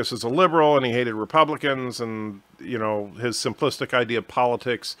George Lucas is a liberal and he hated Republicans, and, you know, his simplistic idea of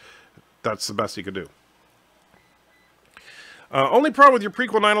politics, that's the best he could do. Only problem with your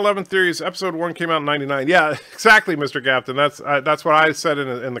prequel 9/11 theories, episode 1 came out in 99. Yeah, exactly, Mr. Captain. That's what I said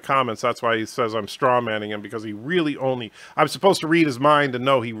in the comments. That's why he says I'm strawmanning him, because he really only... I'm supposed to read his mind and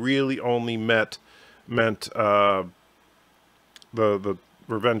know he really only meant the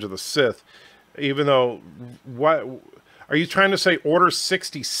Revenge of the Sith. Even though... What are you trying to say? Order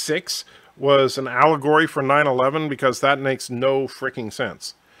 66 was an allegory for 9/11? Because that makes no freaking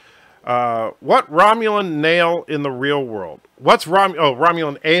sense. What Romulan nail in the real world? What's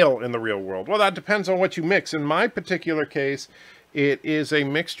Romulan ale in the real world? Well, that depends on what you mix. In my particular case, it is a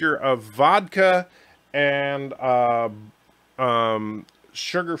mixture of vodka and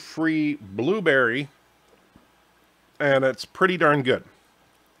sugar-free blueberry, and it's pretty darn good.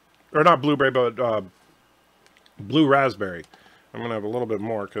 Or not blueberry, but blue raspberry. I'm going to have a little bit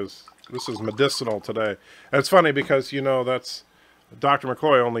more because this is medicinal today. And it's funny because, you know, that's... Dr.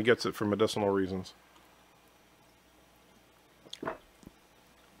 McCoy only gets it for medicinal reasons.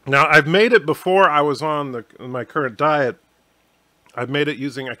 Now, I've made it before I was on my current diet. I've made it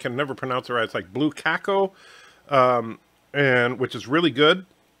using, I can never pronounce it right, it's like blue cacao, and which is really good,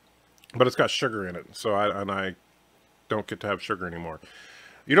 but it's got sugar in it, so I don't get to have sugar anymore.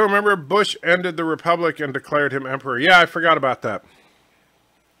 You don't remember Bush ended the Republic and declared him emperor? Yeah, I forgot about that.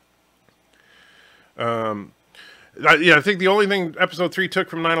 Yeah, I think the only thing episode 3 took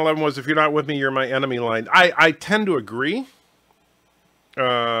from 9/11 was, if you're not with me, you're my enemy line. I tend to agree.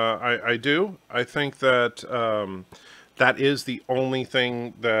 I do. I think that that is the only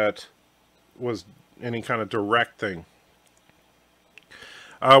thing that was any kind of direct thing.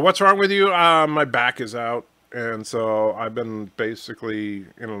 What's wrong with you? My back is out. And so I've been basically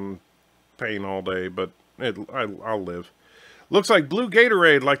in pain all day, but I'll live. Looks like blue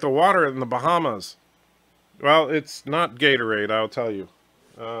Gatorade, like the water in the Bahamas. Well, it's not Gatorade, I'll tell you.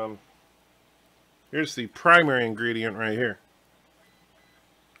 Here's the primary ingredient right here.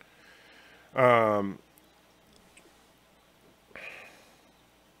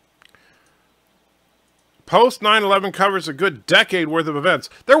 Post 9/11 covers a good decade worth of events.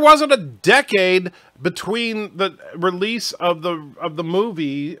 There wasn't a decade between the release of the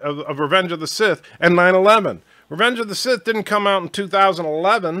movie of Revenge of the Sith and 9/11. Revenge of the Sith didn't come out in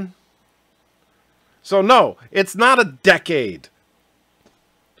 2011. So no, it's not a decade.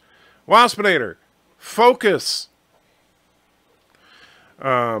 Waspinator, focus.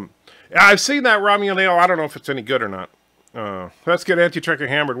 I've seen that Romulan ale. I don't know if it's any good or not. Let's get Anti-Tracker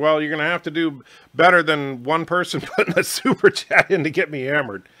hammered. Well, you're going to have to do better than one person putting a super chat in to get me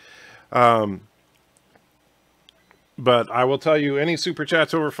hammered. But I will tell you, any super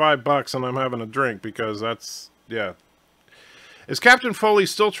chat's over $5 and I'm having a drink, because that's, yeah. Is Captain Foley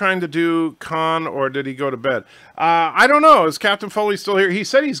still trying to do con, or did he go to bed? I don't know. Is Captain Foley still here? He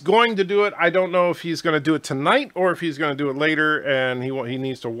said he's going to do it. I don't know if he's going to do it tonight or if he's going to do it later, and he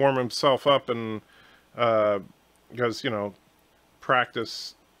needs to warm himself up and because, you know,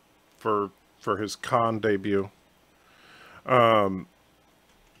 practice for his con debut. Because,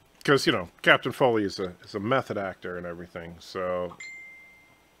 you know, Captain Foley is a method actor and everything, so.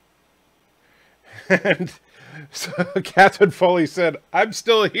 And so Captain Foley said, "I'm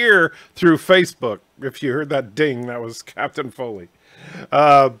still here," through Facebook. If you heard that ding, that was Captain Foley.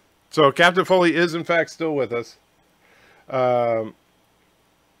 So Captain Foley is in fact still with us.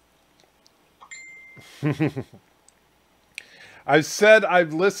 I've said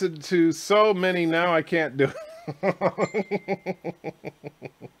I've listened to so many, now I can't do it.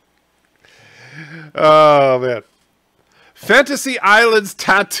 Oh, man. Fantasy Islands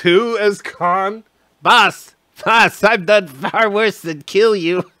tattoo as con. Boss, I've done far worse than kill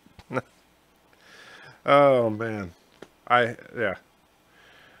you. Oh, man. Yeah.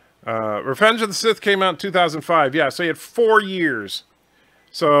 Revenge of the Sith came out in 2005. Yeah, so you had 4 years.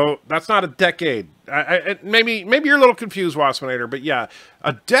 So that's not a decade. Maybe you're a little confused, Waspinator, but yeah,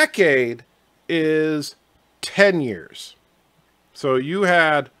 a decade is 10 years. So you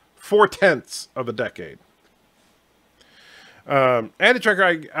had 4/10 of a decade.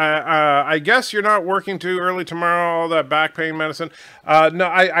 Anti-Tracker, I guess you're not working too early tomorrow, all that back pain medicine. No,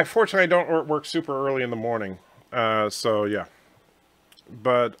 I fortunately don't work super early in the morning. So yeah.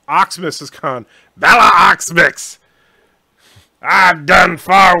 But Oxmix is con. Bella Oxmix! I've done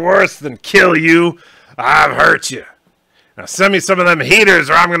far worse than kill you. I've hurt you. Now send me some of them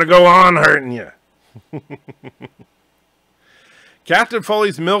heaters or I'm going to go on hurting you. Captain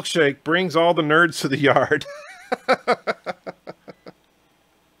Foley's milkshake brings all the nerds to the yard.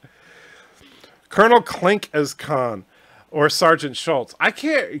 Colonel Clink as con, or Sergeant Schultz. I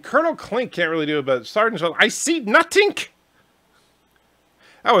can't. Colonel Clink can't really do it, but Sergeant Schultz. I see nothing.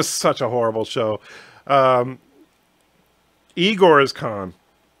 That was such a horrible show. Igor is con.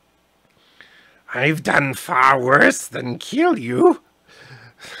 I've done far worse than kill you.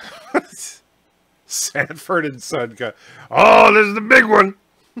 Sanford and Son. Oh, this is the big one.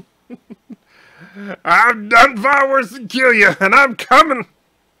 I've done far worse than kill you, and I'm coming.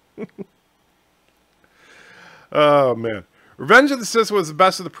 Oh, man. Revenge of the Sith was the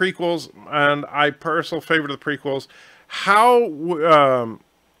best of the prequels, and I personal favorite of the prequels.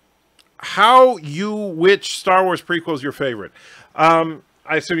 Which Star Wars prequel is your favorite? I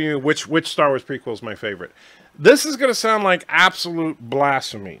assume you mean which Star Wars prequel is my favorite. This is going to sound like absolute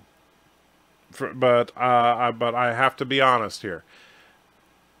blasphemy, but I have to be honest here.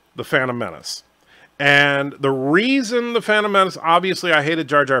 The Phantom Menace. And the reason The Phantom Menace, obviously I hated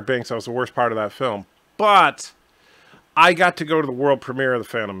Jar Jar Binks. That was the worst part of that film. But I got to go to the world premiere of The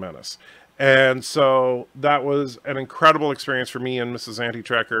Phantom Menace. And so that was an incredible experience for me and Mrs.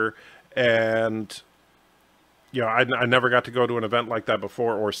 Anti-Tracker. And, you know, I never got to go to an event like that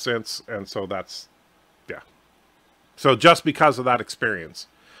before or since. And so that's, yeah. So just because of that experience.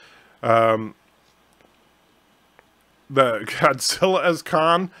 The Godzilla as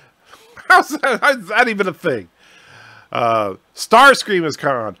con. How's that even a thing? Starscream as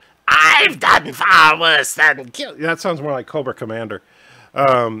con. I've done far worse than kill. Yeah, that sounds more like Cobra Commander.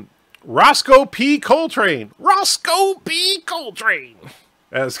 Roscoe P. Coltrane. Roscoe P. Coltrane.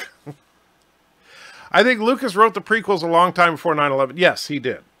 As I think Lucas wrote the prequels a long time before 9/11. Yes, he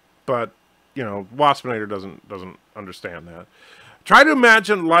did. But, you know, Waspinator doesn't understand that. Try to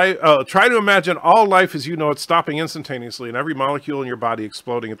imagine life. Try to imagine all life as you know it stopping instantaneously, and every molecule in your body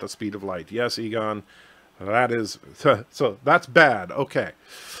exploding at the speed of light. Yes, Egon. That is, so that's bad. Okay.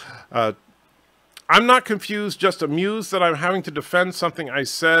 I'm not confused, just amused that I'm having to defend something I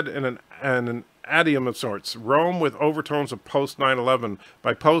said in an idiom of sorts. Rome with overtones of post 9/11.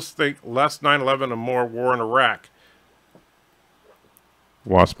 By post, think less 9/11 and more war in Iraq.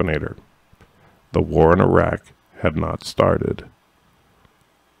 Waspinator. The war in Iraq had not started.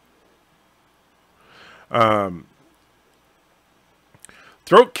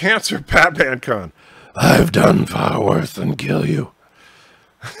 Throat cancer Batman con. I've done far worse than kill you.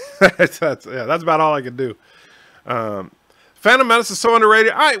 that's about all I can do. Phantom Menace is so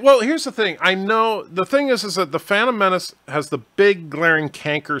underrated. Well, here's the thing. I know the thing is that the Phantom Menace has the big glaring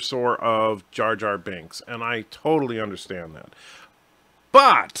canker sore of Jar Jar Binks, and I totally understand that.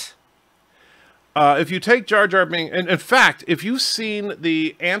 But if you take Jar Jar Binks, and in fact, if you've seen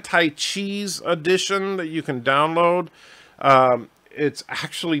the anti-cheese edition that you can download, it's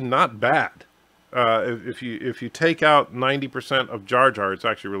actually not bad. If you take out 90% of Jar Jar, it's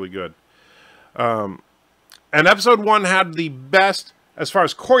actually really good. And episode 1 had the best, as far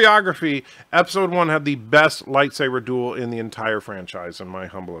as choreography, episode 1 had the best lightsaber duel in the entire franchise, in my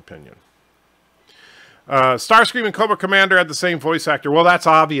humble opinion. Starscream and Cobra Commander had the same voice actor. Well, that's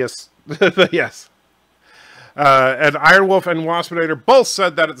obvious. Yes. And Iron Wolf and Waspinator both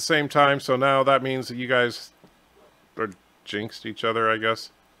said that at the same time, so now that means that you guys are jinxed each other, I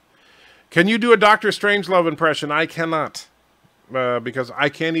guess. Can you do a Doctor Strangelove impression? I cannot. Because I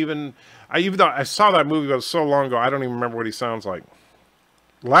can't even... even though I saw that movie, but it was so long ago, I don't even remember what he sounds like.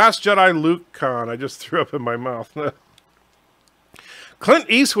 Last Jedi Luke Khan. I just threw up in my mouth. Clint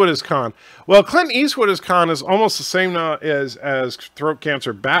Eastwood is Khan. Well, Clint Eastwood as Khan is almost the same now as throat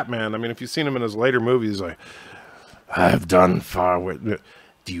cancer Batman. I mean, if you've seen him in his later movies, like, I've done far with...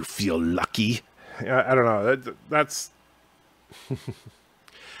 Do you feel lucky? I don't know. That's...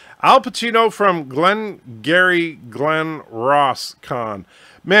 Al Pacino from Glengarry Glen Ross Con.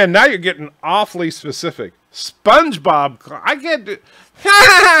 Man, now you're getting awfully specific. SpongeBob. I can't do...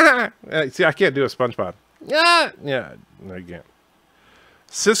 See, I can't do a SpongeBob. Yeah, I can't.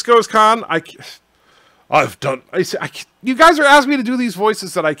 Cisco's Con. I've done... you guys are asking me to do these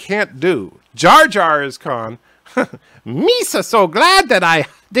voices that I can't do. Jar Jar is Con. Misa so glad that I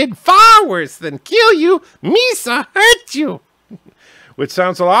did far worse than kill you. Misa hurt you. Which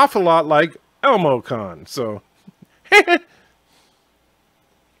sounds an awful lot like Elmo Con. So,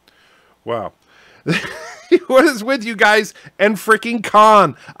 wow. What is with you guys and freaking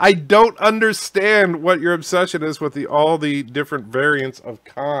Con? I don't understand what your obsession is with all the different variants of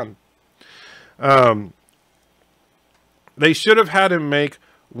Con. They should have had him make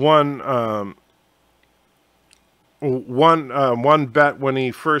one bet when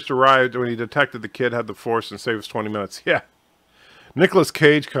he first arrived, when he detected the kid had the Force and saved us 20 minutes. Yeah. Nicolas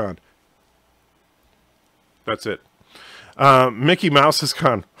Cage Con. That's it. Mickey Mouse is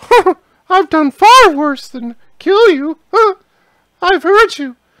Con. I've done far worse than kill you. I've hurt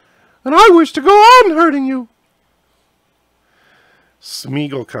you. And I wish to go on hurting you.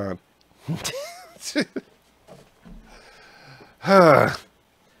 Smeagol Con.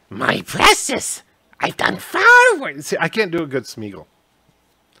 My precious, I've done far worse. See, I can't do a good Smeagol.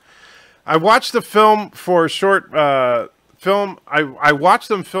 I watched the film for a short... I watched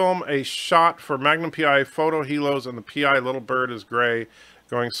them film a shot for Magnum PI photo helos, and the PI little bird is gray,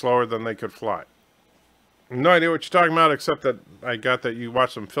 going slower than they could fly. No idea what you're talking about, except that I got that you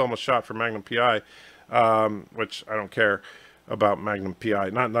watched them film a shot for Magnum PI, which I don't care about Magnum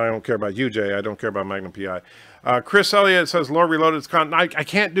PI. Not that I don't care about you, Jay. I don't care about Magnum PI. Chris Elliott says Lore Reloaded is Con. I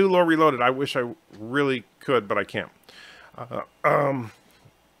can't do Lore Reloaded. I wish I really could, but I can't.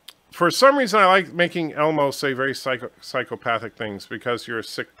 For some reason, I like making Elmo say very psychopathic things, because you're a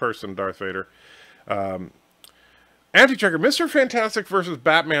sick person, Darth Vader. Anti-Checker, Mr. Fantastic versus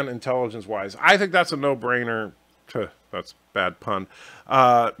Batman intelligence-wise. I think that's a no-brainer. That's bad pun.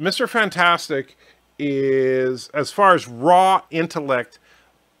 Mr. Fantastic is, as far as raw intellect,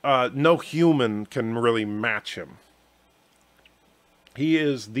 no human can really match him. He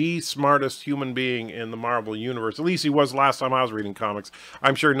is the smartest human being in the Marvel Universe. At least he was last time I was reading comics.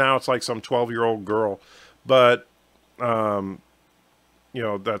 I'm sure now it's like some 12-year-old girl. But, you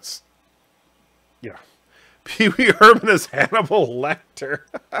know, that's... Yeah. Pee Wee Herman is Hannibal Lecter.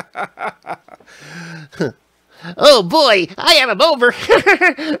 Oh boy, I had him over.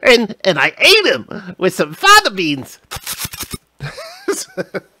 and I ate him with some fava beans.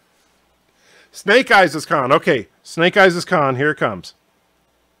 Snake Eyes is Con. Okay, Snake Eyes is Con. Here it comes.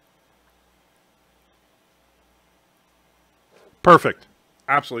 Perfect.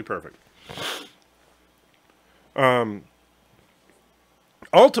 Absolutely perfect.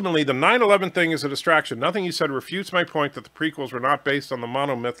 Ultimately, the 9/11 thing is a distraction. Nothing you said refutes my point that the prequels were not based on the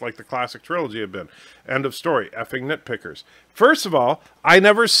monomyth like the classic trilogy had been. End of story. Effing nitpickers. First of all, I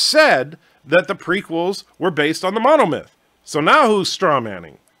never said that the prequels were based on the monomyth. So now who's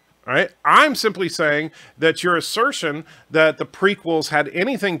strawmanning? All right? I'm simply saying that your assertion that the prequels had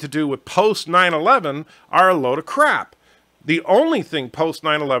anything to do with post 9/11 are a load of crap. The only thing post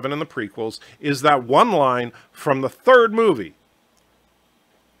 9/11 in the prequels is that one line from the third movie.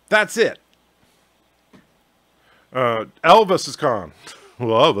 That's it. Elvis is gone.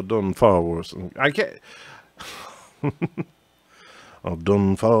 Well, I've done far worse. I can't. I've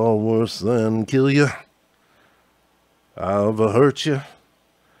done far worse than kill you. I've hurt you,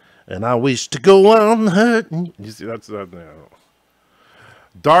 and I wish to go on hurting you. You see, that's that now.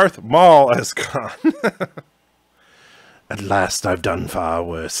 Darth Maul has gone. At last, I've done far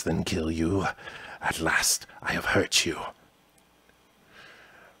worse than kill you. At last, I have hurt you.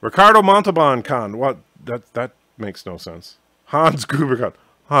 Ricardo Montalban Khan. What? That makes no sense. Hans Gruber Khan.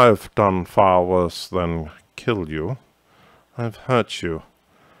 I've done far worse than kill you. I've hurt you.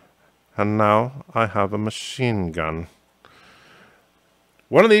 And now I have a machine gun.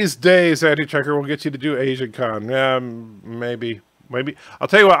 One of these days, Anti-Checker will get you to do Asian Con. Yeah, maybe. Maybe. I'll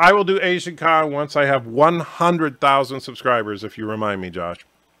tell you what, I will do Asian Con once I have 100,000 subscribers, if you remind me, Josh.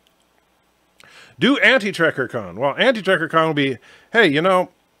 Do Anti-Trekker Con. Well, Anti-Trekker Con will be, hey, you know,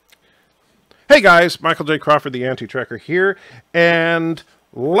 hey guys, Michael J. Crawford, the Anti-Trekker here, and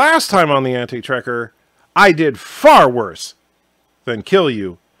last time on the Anti-Trekker, I did far worse than kill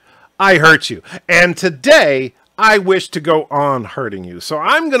you. I hurt you. And today, I wish to go on hurting you. So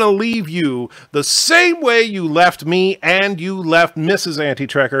I'm going to leave you the same way you left me and you left Mrs.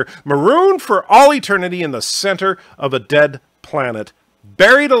 Anti-Trekker, marooned for all eternity in the center of a dead planet,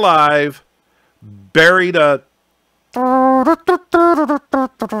 buried alive, buried a...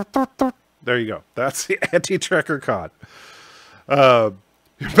 There you go. That's the Anti-Trekker Con.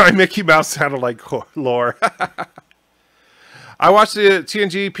 My Mickey Mouse sounded like lore. I watch the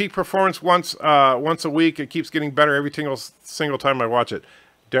TNG Peak Performance once a week. It keeps getting better every single time I watch it.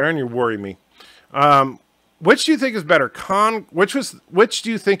 Darren, you worry me. Which do you think is better? Which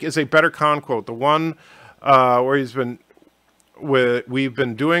do you think is a better con quote? The one where we've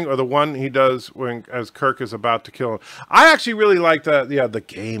been doing, or the one he does when as Kirk is about to kill him? I actually really like the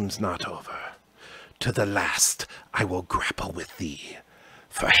game's not over. To the last, I will grapple with thee.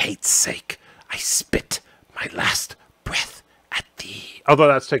 For hate's sake, I spit my last breath at thee. Although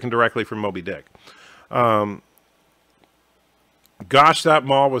that's taken directly from Moby Dick. Gosh, that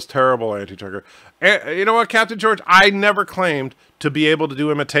Maul was terrible, Anti-Trekker. You know what, Captain George? I never claimed to be able to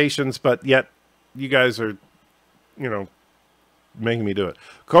do imitations, but yet you guys are, you know, making me do it.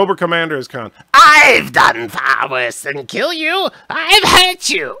 Cobra Commander is con. I've done far worse than kill you. I've hurt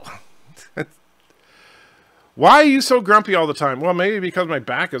you. Why are you so grumpy all the time? Well, maybe because my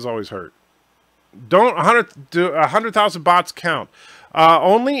back is always hurt. Don't 100,000 bots count.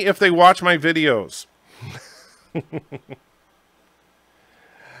 Only if they watch my videos.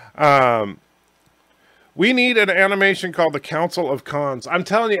 We need an animation called the Council of Cons. I'm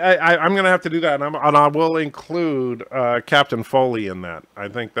telling you, I'm going to have to do that, and I will include Captain Foley in that. I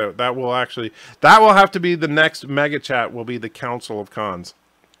think that will have to be the next mega chat. Will be the Council of Cons.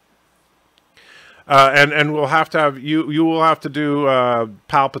 And we'll have to have you will have to do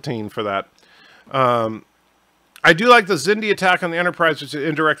Palpatine for that. I do like the Zindi attack on the Enterprise, which is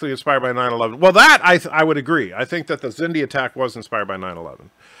indirectly inspired by 9/11. Well, that I would agree. I think that the Zindi attack was inspired by 9/11.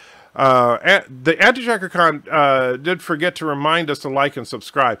 The Anti-Trekker Con did forget to remind us to like and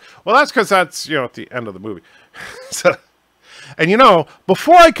subscribe. Well, that's because that's, you know, at the end of the movie. So, and you know,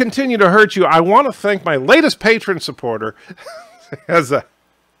 before I continue to hurt you, I want to thank my latest patron supporter.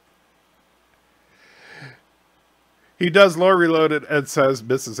 He does Lore Reloaded and says,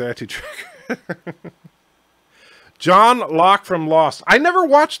 Mrs. Anti-Trekker. John Locke from Lost. I never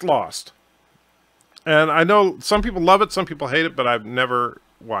watched Lost. And I know some people love it, some people hate it, but I've never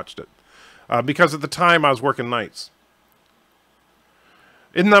watched it. Because at the time I was working nights.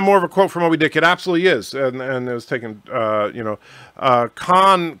 Isn't that more of a quote from Moby Dick? It absolutely is. And it was taken, you know,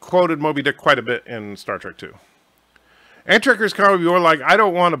 Khan quoted Moby Dick quite a bit in Star Trek 2. Anti-Trekker's Con would be more like, I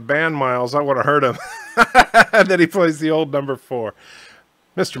don't want to ban Miles, I want to hurt him. And then he plays the old number 4.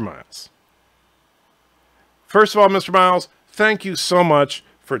 Mr. Miles. First of all, Mr. Miles, thank you so much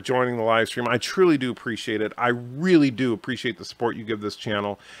for joining the live stream. I truly do appreciate it. I really do appreciate the support you give this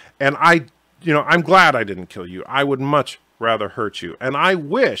channel. And I'm glad I didn't kill you. I would much rather hurt you. And I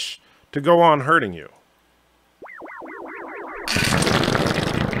wish to go on hurting you.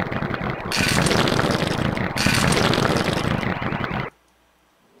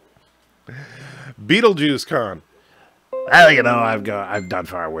 Beetlejuice Con. Well, you know, I've done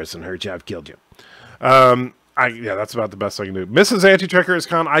far worse than hurt you. I've killed you. Yeah, that's about the best I can do. Mrs. Anti-Trekker is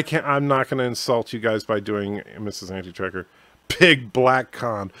Con. I'm not going to insult you guys by doing Mrs. Anti-Trekker. Big Black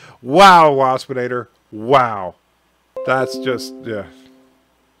Con. Wow, Waspinator. Wow. That's just, yeah.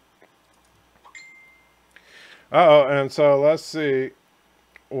 Uh-oh, and so let's see.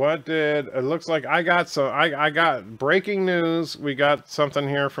 What did it looks like? I got breaking news. We got something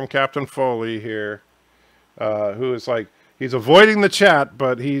here from Captain Foley here, who is like, he's avoiding the chat,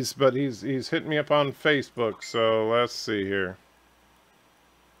 but he's hitting me up on Facebook. So let's see here.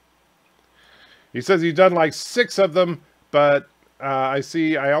 He says he's done like 6 of them, but I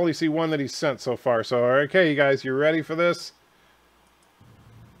only see one that he sent so far. So okay, you guys, you ready for this?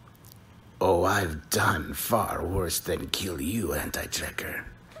 Oh, I've done far worse than kill you, Anti-Trekker.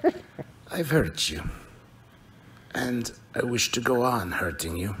 I've hurt you. And I wish to go on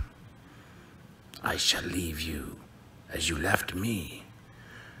hurting you. I shall leave you as you left me,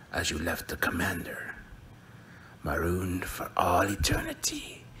 as you left the commander, marooned for all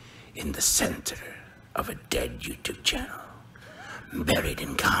eternity in the center of a dead YouTube channel, buried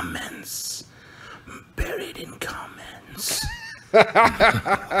in comments, buried in comments.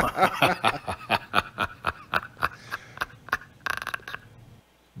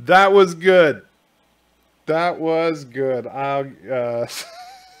 That was good. That was good.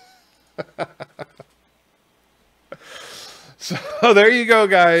 So there you go,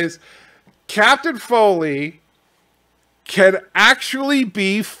 guys. Captain Foley can actually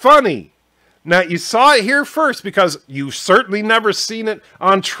be funny. Now, you saw it here first because you've certainly never seen it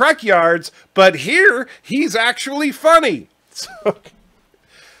on Trek Yards, but here he's actually funny.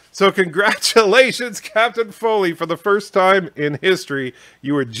 So congratulations, Captain Foley. For the first time in history,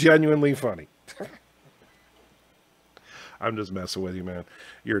 you were genuinely funny. I'm just messing with you, man.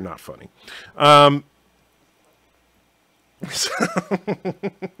 You're not funny.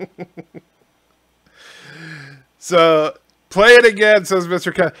 So play it again, says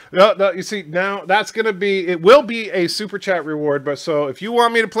Mr. Cat. No, you see, now that's going to be, it will be a super chat reward, but so if you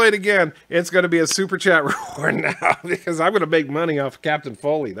want me to play it again, it's going to be a super chat reward now, because I'm going to make money off of Captain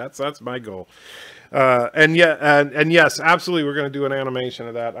Foley. That's my goal. And yes, absolutely, we're going to do an animation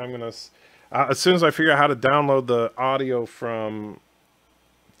of that. I'm going to, as soon as I figure out how to download the audio from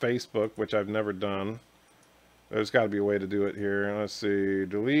Facebook, which I've never done, there's got to be a way to do it here. Let's see,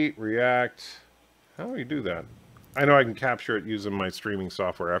 delete, react. How do we do that? I know I can capture it using my streaming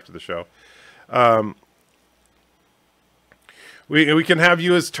software after the show. We can have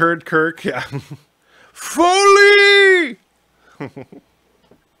you as Turd Kirk. Yeah. Foley!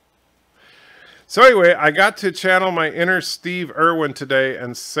 So anyway, I got to channel my inner Steve Irwin today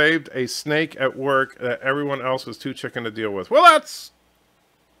and saved a snake at work that everyone else was too chicken to deal with. Well, that's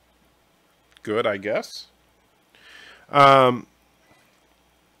good, I guess.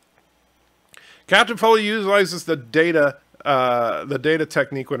 Captain Foley utilizes the data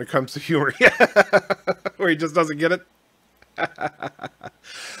technique when it comes to humor. Where he just doesn't get it.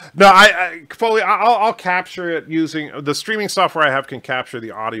 No, Foley, I'll capture it using the streaming software I have can capture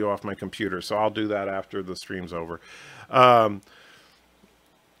the audio off my computer, so I'll do that after the stream's over. And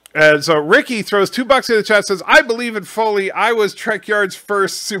so Ricky throws $2 in the chat, says, I believe in Foley. I was Trek Yard's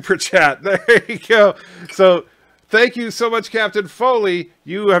first super chat. There you go. So thank you so much, Captain Foley.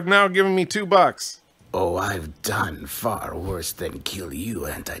 You have now given me $2. Oh, I've done far worse than kill you,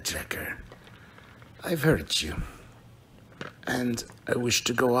 Anti-Trekker. I've hurt you. And I wish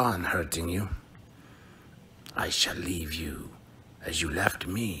to go on hurting you. I shall leave you as you left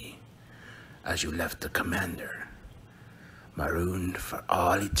me, as you left the commander, marooned for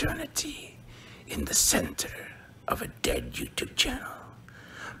all eternity in the center of a dead YouTube channel,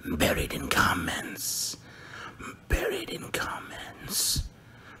 buried in comments, buried in comments.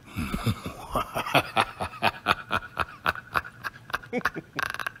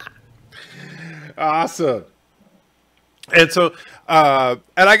 Awesome. And so, and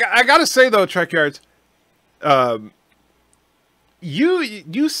I gotta say though, Trek Yards,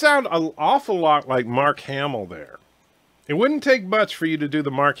 you sound an awful lot like Mark Hamill there. It wouldn't take much for you to do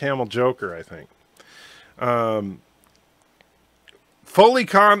the Mark Hamill Joker, I think. Foley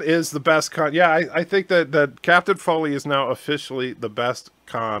Con is the best con. Yeah, I think that Captain Foley is now officially the best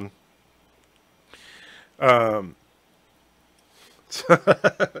con. To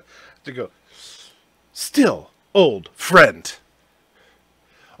go, still old friend.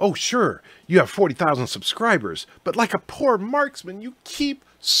 Oh, sure, you have 40,000 subscribers, but like a poor marksman, you keep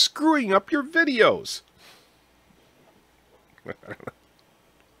screwing up your videos.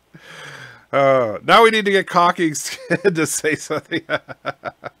 Now we need to get cocky to say something.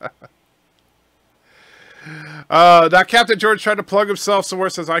 That Captain George tried to plug himself somewhere,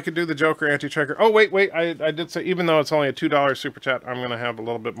 says I could do the Joker anti-tracker. Oh, wait. I did say, even though it's only a $2 super chat, I'm going to have a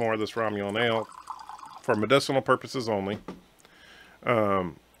little bit more of this Romulan ale for medicinal purposes only.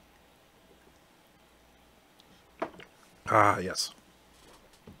 Yes.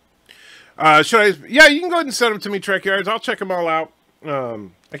 Should I? Yeah, you can go ahead and send them to me, Trek Yards. I'll check them all out.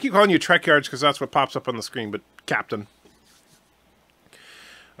 I keep calling you Trek Yards because that's what pops up on the screen, but Captain.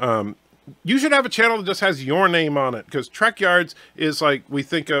 You should have a channel that just has your name on it, because Trek Yards is like, we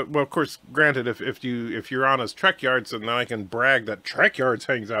think of, well, of course, granted, if you're on as Trek Yards, then I can brag that Trek Yards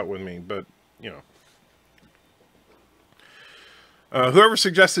hangs out with me, but, you know. Whoever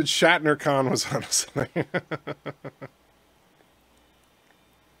suggested ShatnerCon was on us.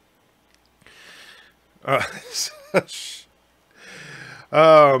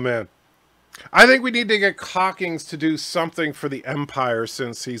 Oh, man. I think we need to get Hawkins to do something for the Empire,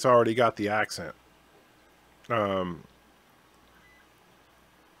 since he's already got the accent.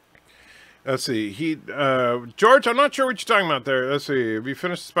 Let's see. George, I'm not sure what you're talking about there. Let's see. Have you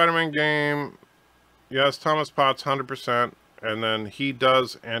finished the Spider-Man game? Yes, Thomas Potts, 100%. And then he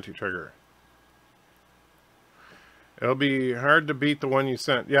does anti-trigger. It'll be hard to beat the one you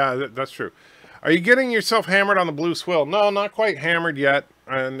sent. Yeah, that's true. Are you getting yourself hammered on the blue swill? No, not quite hammered yet.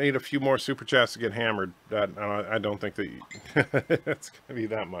 I need a few more super chats to get hammered. I don't think that it's going to be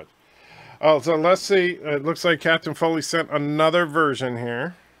that much. Oh, so let's see. It looks like Captain Foley sent another version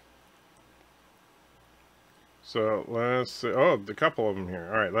here. So let's see. Oh, a couple of them here.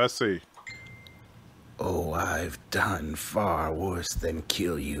 All right, let's see. Oh, I've done far worse than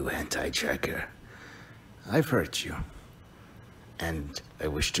kill you, anti-tracker. I've hurt you. And I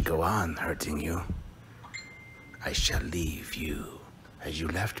wish to go on hurting you. I shall leave you as you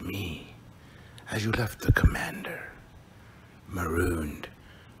left me, as you left the commander, marooned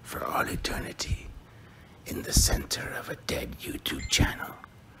for all eternity in the center of a dead YouTube channel,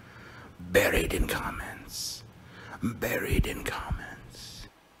 buried in comments, buried in comments.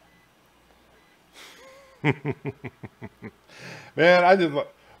 Man, I did a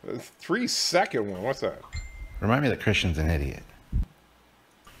 3-second one. What's that? Remind me that Christian's an idiot.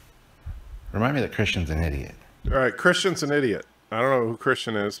 Remind me that Christian's an idiot. All right, Christian's an idiot. I don't know who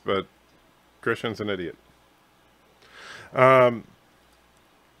Christian is, but Christian's an idiot.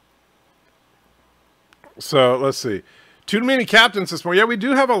 So let's see. Too many captains this morning. Yeah, we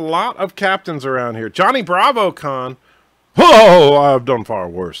do have a lot of captains around here. Johnny Bravo Con. Oh, I've done far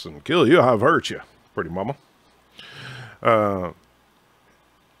worse than kill you. I've hurt you, pretty mama.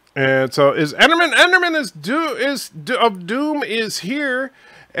 And so is Enderman. Enderman of Doom is here.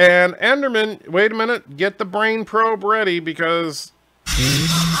 And Enderman, wait a minute, get the brain probe ready, because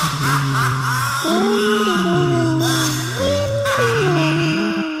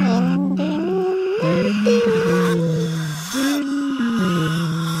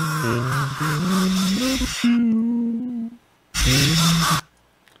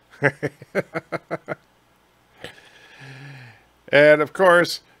and of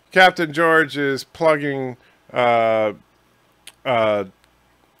course, Captain George is plugging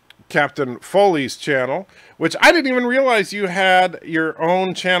Captain Foley's channel, which I didn't even realize you had your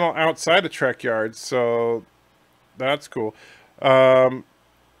own channel outside of Trek Yards, so that's cool. But,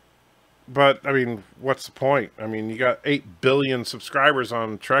 I mean, what's the point? I mean, you got 8 billion subscribers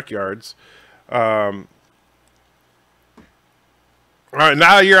on Trek Yards. All right,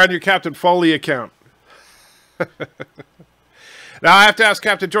 now you're on your Captain Foley account. Now I have to ask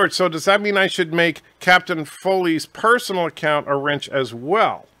Captain George, so does that mean I should make Captain Foley's personal account a wrench as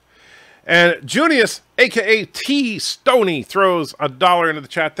well? And Junius, a.k.a. T. Stoney, throws $1 into the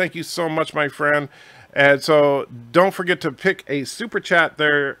chat. Thank you so much, my friend. And so don't forget to pick a super chat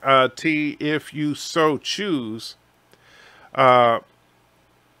there, T, if you so choose. Yes,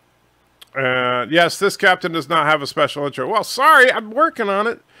 this captain does not have a special intro. Well, sorry, I'm working on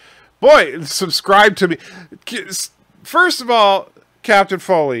it. Boy, subscribe to me. First of all, Captain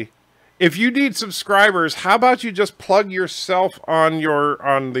Foley, if you need subscribers, how about you just plug yourself on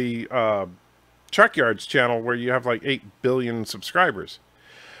the Trek Yards channel, where you have like 8 billion subscribers?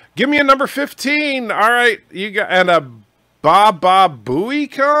 Give me a number 15. All right, you got, and a Baba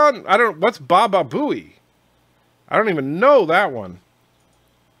Booey Con. What's Baba Booey? I don't even know that one.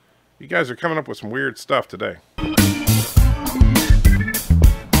 You guys are coming up with some weird stuff today.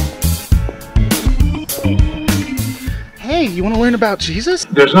 Hey, you want to learn about Jesus?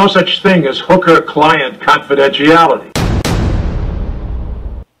 There's no such thing as hooker-client confidentiality.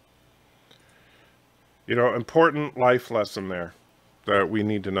 You know, important life lesson there that we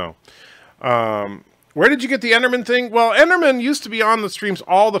need to know. Where did you get the Enderman thing? Well, Enderman used to be on the streams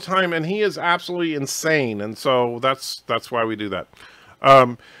all the time, and he is absolutely insane, and so that's why we do that.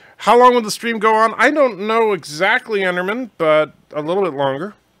 How long will the stream go on? I don't know exactly, Enderman, but a little bit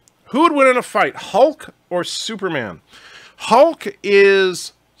longer. Who would win in a fight, Hulk or Superman? Hulk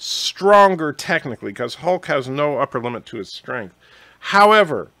is stronger technically, because Hulk has no upper limit to his strength.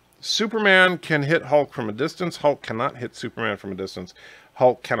 However, Superman can hit Hulk from a distance. Hulk cannot hit Superman from a distance.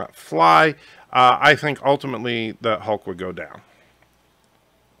 Hulk cannot fly. I think ultimately that Hulk would go down.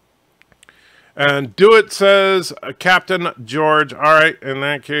 And Do It says Captain George. All right, in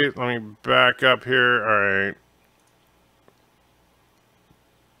that case, let me back up here. All right.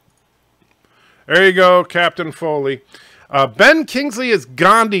 There you go, Captain Foley. Ben Kingsley is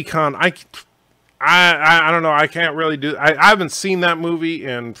Gandhi Khan. I don't know. I can't really do. I haven't seen that movie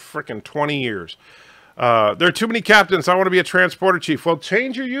in frickin' 20 years. There are too many captains. I want to be a transporter chief. Well,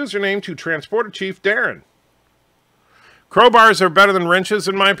 change your username to Transporter Chief Darren. Crowbars are better than wrenches,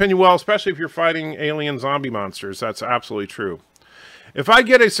 in my opinion. Well, especially if you're fighting alien zombie monsters. That's absolutely true. If I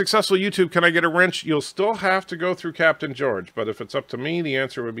get a successful YouTube, can I get a wrench? You'll still have to go through Captain George. But if it's up to me, the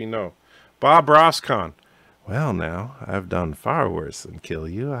answer would be no. Bob Roscon. Well, now, I've done far worse than kill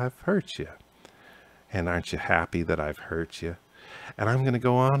you. I've hurt you. And aren't you happy that I've hurt you? And I'm going to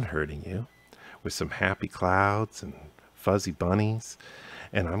go on hurting you with some happy clouds and fuzzy bunnies.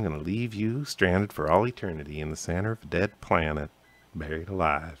 And I'm going to leave you stranded for all eternity in the center of a dead planet, buried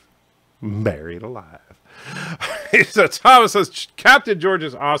alive. Buried alive. So Thomas says, Captain George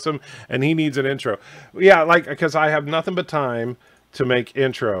is awesome, and he needs an intro. Yeah, like, because I have nothing but time to make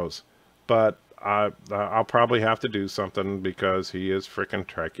intros. But I'll probably have to do something because he is frickin'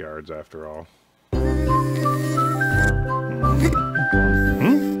 Trek Yards after all.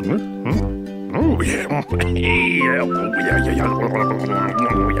 Oh, yeah.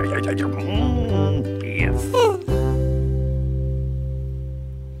 Yes.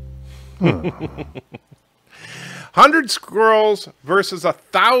 100 squirrels versus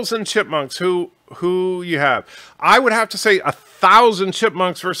 1,000 chipmunks. Who you have? I would have to say 1,000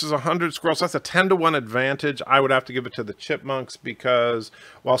 chipmunks versus 100 squirrels. That's a 10-to-1 advantage. I would have to give it to the chipmunks because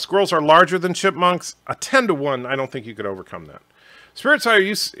while squirrels are larger than chipmunks, a 10-to-1, I don't think you could overcome that. Spirit Sire,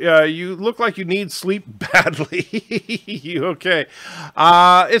 you look like you need sleep badly. You okay?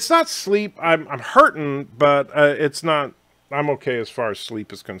 It's not sleep. I'm hurting, but it's not. I'm okay as far as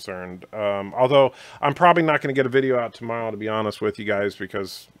sleep is concerned. Although I'm probably not going to get a video out tomorrow, to be honest with you guys,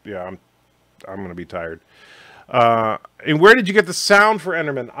 because yeah, I'm going to be tired. And where did you get the sound for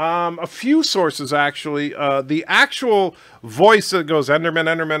Enderman? A few sources, actually. The actual voice that goes Enderman,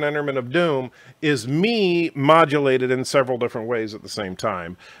 Enderman, Enderman of Doom is me modulated in several different ways at the same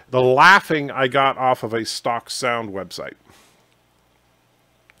time. The laughing I got off of a stock sound website.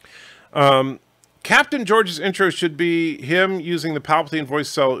 Captain George's intro should be him using the Palpatine voice,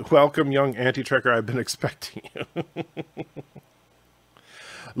 so welcome, young anti-trekker. I've been expecting you.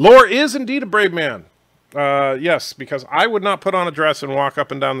 Lore is indeed a brave man. Yes, because I would not put on a dress and walk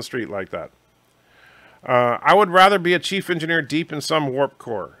up and down the street like that. I would rather be a chief engineer deep in some warp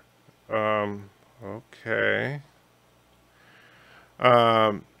core. Okay.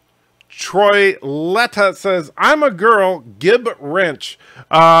 Troy Letta says, I'm a girl, Gib wrench.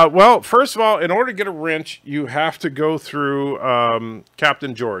 Well, first of all, in order to get a wrench, you have to go through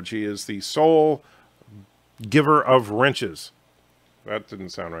Captain George. He is the sole giver of wrenches. That didn't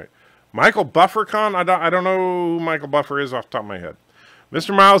sound right. Michael Buffercon? I don't know who Michael Buffer is off the top of my head.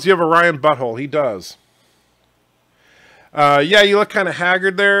 Mr. Miles, you have a Ryan butthole. He does. Yeah, you look kind of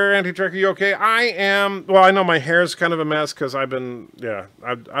haggard there, Anti-Trekker. You okay? I am. Well, I know my hair's kind of a mess because I've been, yeah,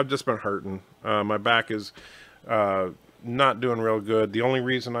 I've just been hurting. My back is not doing real good. The only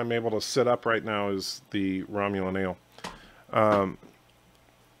reason I'm able to sit up right now is the Romulan ale.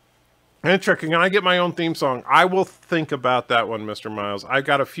 Anti-Trekker, can I get my own theme song? I will think about that one, Mr. Miles. I've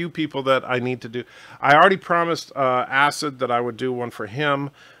got a few people that I need to do. I already promised Acid that I would do one for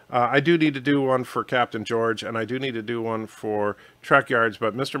him. I do need to do one for Captain George, and I do need to do one for Trek Yards.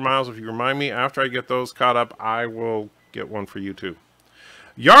 But, Mr. Miles, if you remind me, after I get those caught up, I will get one for you, too.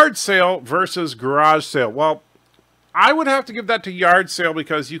 Yard sale versus garage sale. Well, I would have to give that to yard sale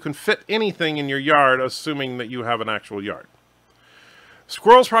because you can fit anything in your yard, assuming that you have an actual yard.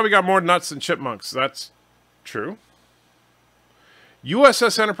 Squirrels probably got more nuts than chipmunks. That's true.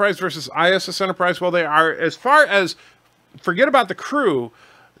 USS Enterprise versus ISS Enterprise. Well, they are, as far as, forget about the crew,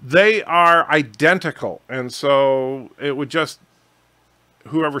 they are identical, and so it would just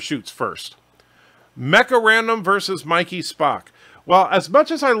whoever shoots first. Mecha Random versus Mikey Spock. Well, as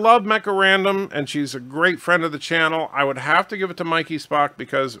much as I love Mecha Random, and she's a great friend of the channel, I would have to give it to Mikey Spock,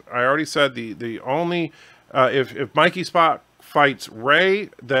 because I already said the only... if Mikey Spock fights Ray,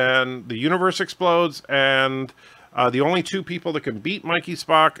 then the universe explodes, and the only two people that can beat Mikey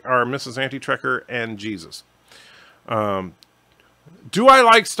Spock are Mrs. Anti-Trekker and Jesus. Do I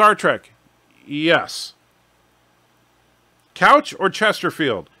like Star Trek? Yes. Couch or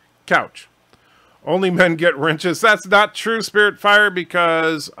Chesterfield? Couch. Only men get wrenches. That's not true, Spirit Fire,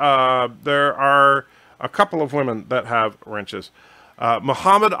 because there are a couple of women that have wrenches.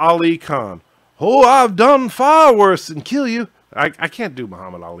 Muhammad Ali Khan. Oh, I've done far worse than kill you. I can't do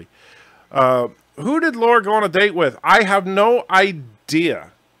Muhammad Ali. Who did Lore go on a date with? I have no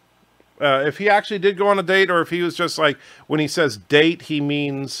idea. If he actually did go on a date, or if he was just like, when he says date, he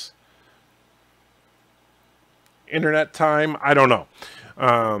means internet time. I don't know.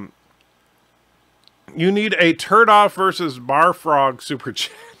 You need a Turd-Off versus Barfrog super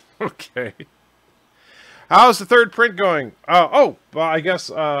chat. Okay. How's the third print going? Well, I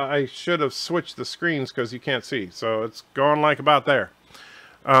guess I should have switched the screens because you can't see. So it's going like about there.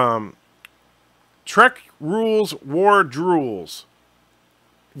 Trek rules, war drools.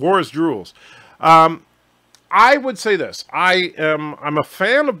 War is drools. I would say this. I'm a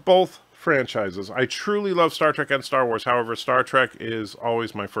fan of both franchises. I truly love Star Trek and Star Wars. However, Star Trek is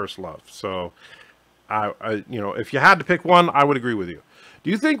always my first love. So, you know, if you had to pick one, I would agree with you.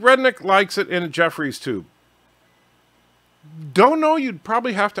 Do you think Redneck likes it in a Jeffries tube? Don't know. You'd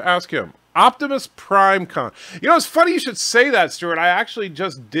probably have to ask him. Optimus Prime Con. You know, it's funny you should say that, Stuart. I actually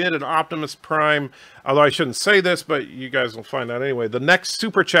just did an Optimus Prime, although I shouldn't say this, but you guys will find out anyway. The next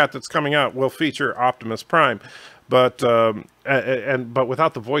super chat that's coming out will feature Optimus Prime, but but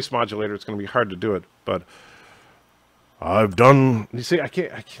without the voice modulator, it's going to be hard to do it. But I've done. You see, I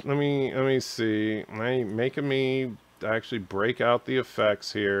can't. Let me see. Making me actually break out the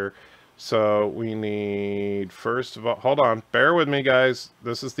effects here. So we need, first of all, hold on, bear with me, guys.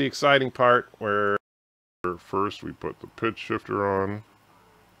 This is the exciting part where first we put the pitch shifter on.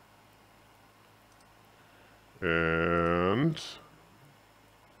 And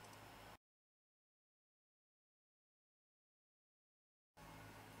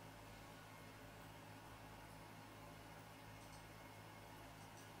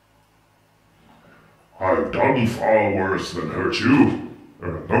I've done far worse than hurt you.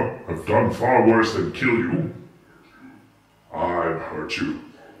 No, I've done far worse than kill you. I've hurt you,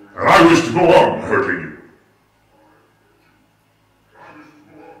 and I wish to go on hurting you.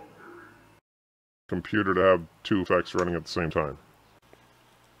 Computer to have two effects running at the same time.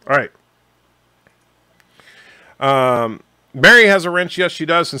 All right. Mary has a wrench. Yes, she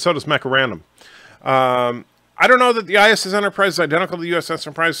does, and so does Mecha Random. I don't know that the ISS Enterprise is identical to the USS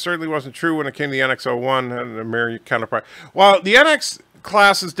Enterprise. Certainly wasn't true when it came to the NX-01 and the Mary counterpart. Well, the NX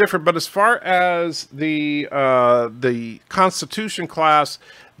class is different, but as far as the Constitution class,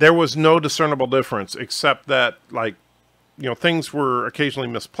 there was no discernible difference, except that, like, you know, things were occasionally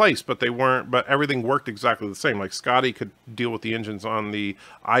misplaced, but they weren't. But everything worked exactly the same. Like Scotty could deal with the engines on the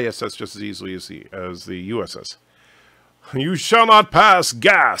ISS just as easily as the USS. You shall not pass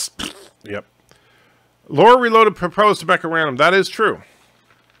gas. Yep. Laura Reloaded proposed to Mecha Random. That is true.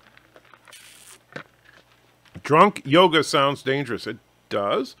 Drunk yoga sounds dangerous. It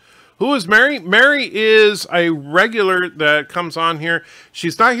does. Who is Mary? Mary is a regular that comes on here.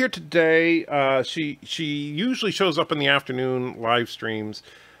 She's not here today. She usually shows up in the afternoon live streams,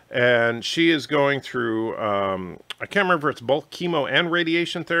 and she is going through, I can't remember if it's both chemo and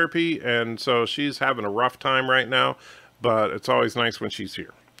radiation therapy, and so she's having a rough time right now, but it's always nice when she's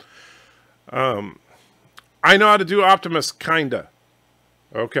here. I know how to do Optimus, kinda.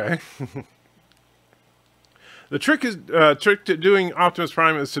 Okay. The trick to doing Optimus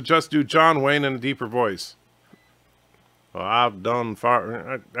Prime is to just do John Wayne in a deeper voice. Well, I've done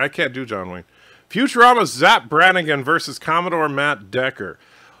far. I can't do John Wayne. Futurama's Zap Brannigan versus Commodore Matt Decker.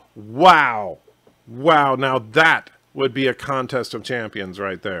 Wow. Wow. Now that would be a contest of champions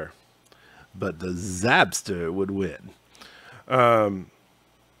right there. But the Zapster would win.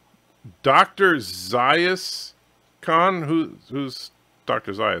 Dr. Zayas Khan, who's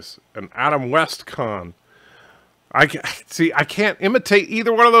Dr. Zayas? And Adam West Khan. I can't imitate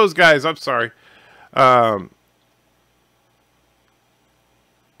either one of those guys. I'm sorry. Let's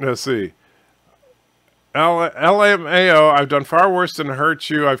see. LMAO, I've done far worse than hurt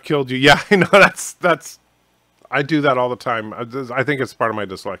you. I've killed you. Yeah, I know. That's. I do that all the time. I think it's part of my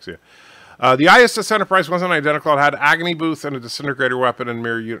dyslexia. The ISS Enterprise wasn't identical. It had agony booth and a disintegrator weapon and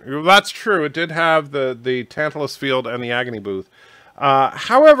mirror unit. Well, that's true. It did have the Tantalus field and the agony booth.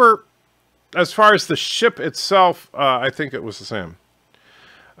 However, as far as the ship itself, I think it was the same.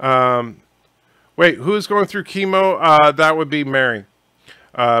 Wait, who's going through chemo? That would be Mary.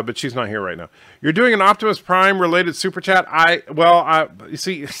 But she's not here right now. You're doing an Optimus Prime related super chat. You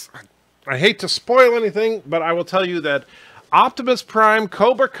see, I hate to spoil anything, but I will tell you that Optimus Prime,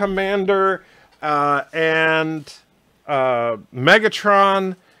 Cobra Commander, and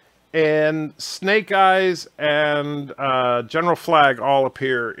Megatron, and Snake Eyes, and General Flag all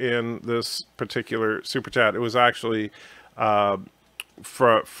appear in this particular super chat. It was actually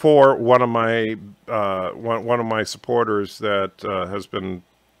for one of my supporters that has been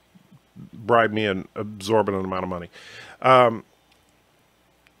bribed me an absorbent amount of money.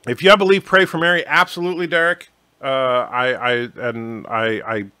 If you have belief, pray for Mary. Absolutely, Derek. I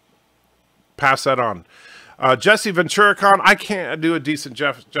pass that on. Jesse Ventura Con. I can't do a decent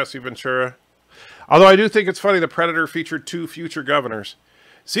Jesse Ventura. Although I do think it's funny the Predator featured 2 future governors.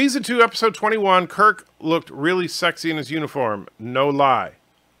 Season 2, episode 21, Kirk looked really sexy in his uniform. No lie.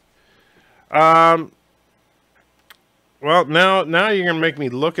 Well, now you're going to make me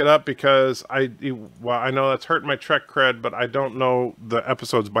look it up because I know that's hurting my Trek cred, but I don't know the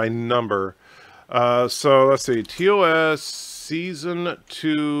episodes by number. So let's see. TOS Season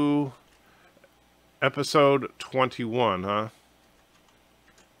 2, episode 21, huh?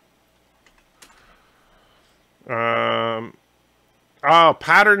 Oh,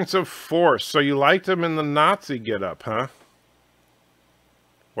 Patterns of Force. So you liked him in the Nazi getup, huh?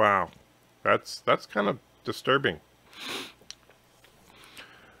 Wow. That's kind of disturbing.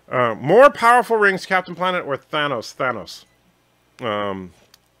 More powerful rings, Captain Planet or Thanos? Thanos.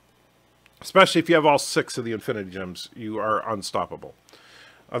 Especially if you have all 6 of the Infinity Gems, you are unstoppable.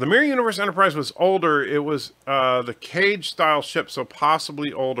 The Mirror Universe Enterprise was older. It was the Cage-style ship, so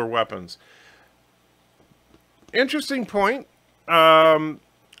possibly older weapons. Interesting point. And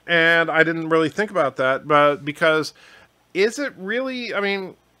I didn't really think about that, but because is it really? I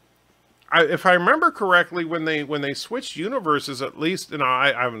mean, if I remember correctly, when they switched universes, at least, you know,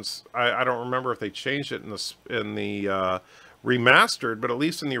 I don't remember if they changed it in the remastered, but at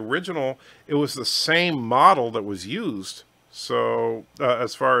least in the original, it was the same model that was used. So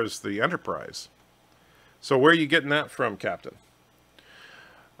as far as the Enterprise, so where are you getting that from, Captain?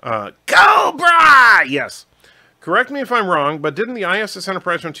 Cobra! Yes. Correct me if I'm wrong, but didn't the ISS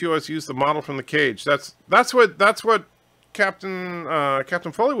Enterprise from TOS use the model from the Cage? That's what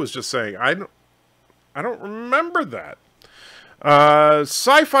Captain Foley was just saying. I don't remember that.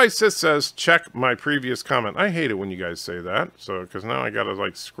 Sci-Fi Sis says, check my previous comment. I hate it when you guys say that, so because now I gotta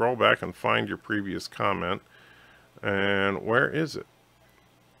like scroll back and find your previous comment. And where is it?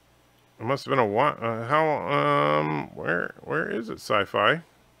 It must have been a while. Where is it, Sci-Fi?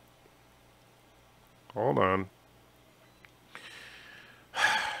 Hold on.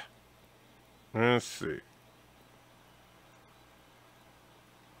 Let's see.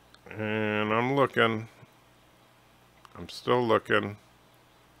 And I'm looking. I'm still looking.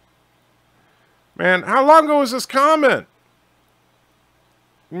 Man, how long ago was this comment?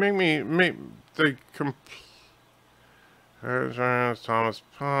 Make the Thomas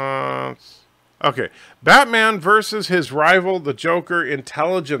Ponce. Okay. Batman versus his rival, the Joker,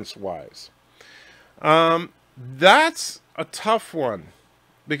 intelligence-wise. That's a tough one.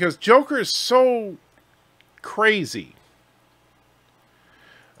 Because Joker is so crazy.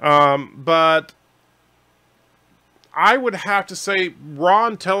 But I would have to say raw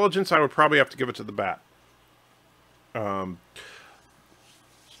intelligence, I would probably have to give it to the Bat.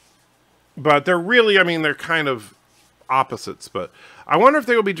 But they're really, I mean, they're kind of opposites. But I wonder if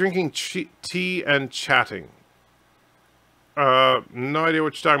they will be drinking tea and chatting. No idea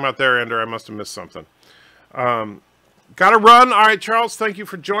what you're talking about there, Ender. I must have missed something. Gotta run. All right, Charles, thank you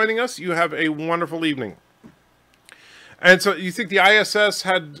for joining us. You have a wonderful evening. And so you think the ISS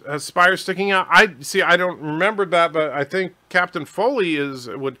had spires sticking out? I don't remember that, but I think Captain Foley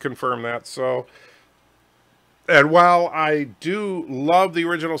would confirm that. So, and while I do love the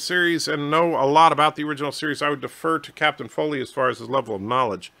original series and know a lot about the original series, I would defer to Captain Foley as far as his level of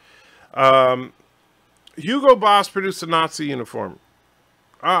knowledge. Hugo Boss produced a Nazi uniform.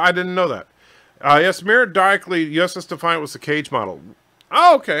 I didn't know that. Yes, mirrored directly, USS Defiant was the Cage model.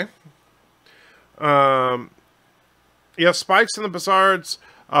 Oh, okay. Yes, spikes in the Bizards,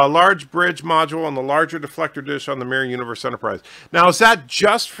 large bridge module, and the larger deflector dish on the Mirror Universe Enterprise. Now, is that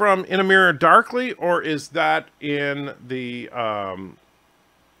just from In a Mirror Darkly, or is that in the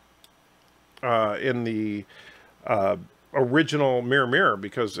original Mirror?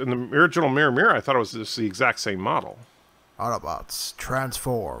 Because in the original Mirror, I thought it was just the exact same model. Autobots,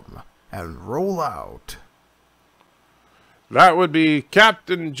 transform and roll out. That would be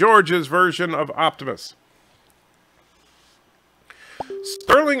Captain George's version of Optimus.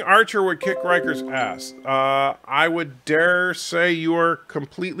 Sterling Archer would kick Riker's ass. I would dare say you are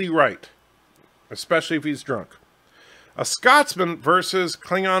completely right. Especially if he's drunk. A Scotsman versus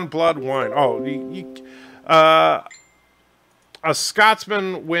Klingon blood wine. Oh, a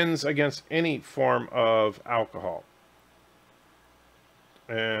Scotsman wins against any form of alcohol.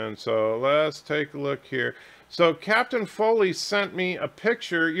 And so let's take a look here. So Captain Foley sent me a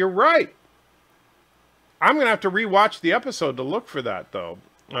picture. You're right. I'm going to have to rewatch the episode to look for that, though.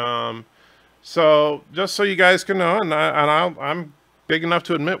 So just so you guys can know, and I'm big enough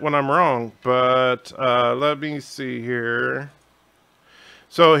to admit when I'm wrong, but let me see here.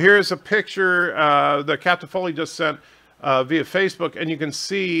 So here's a picture that Captain Foley just sent via Facebook, and you can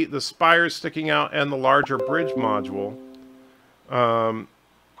see the spires sticking out and the larger bridge module,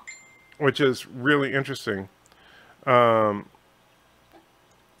 which is really interesting.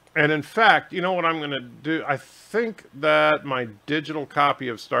 And in fact, you know what I'm going to do? I think that my digital copy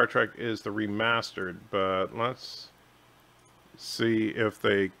of Star Trek is the remastered, but let's see if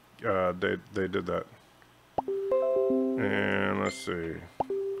they did that. And let's see.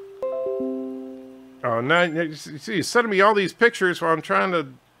 Oh, now you see, you're sending me all these pictures while I'm trying to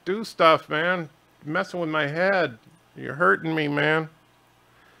do stuff, man. Messing with my head. You're hurting me, man.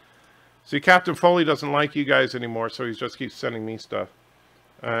 See, Captain Foley doesn't like you guys anymore, so he just keeps sending me stuff.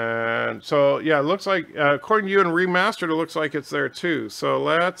 And so, yeah, it looks like, according to you in Remastered, it looks like it's there too. So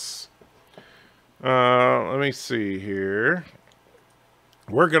let's, let me see here.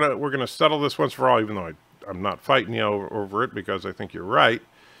 We're gonna settle this once for all, even though I'm not fighting you over it because I think you're right.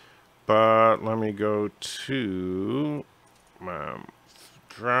 But let me go to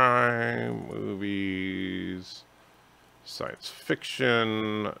movies, science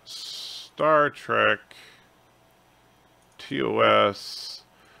fiction, Star Trek, TOS.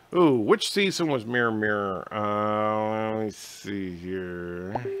 Ooh, which season was Mirror Mirror? Let me see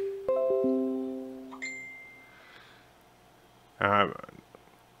here.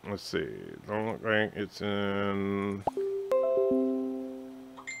 Let's see. Don't look like it's in.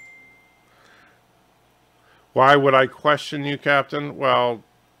 Why would I question you, Captain? Well,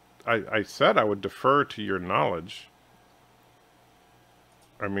 I said I would defer to your knowledge.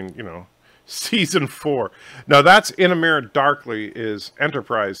 I mean, you know, season 4. Now, that's In a Mirror Darkly is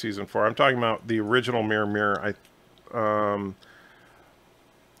Enterprise season 4. I'm talking about the original Mirror Mirror.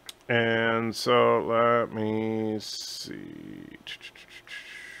 And so let me see.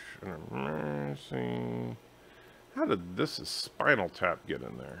 How did this Spinal Tap get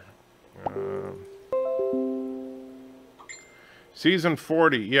in there? Season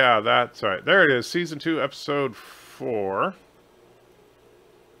 40. Yeah, that's right. There it is. Season 2, episode 4.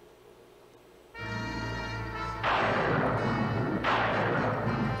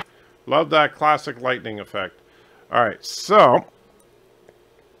 Love that classic lightning effect. All right, so.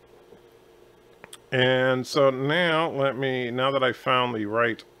 And so now, now that I found the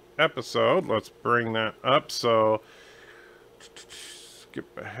right episode, let's bring that up. So,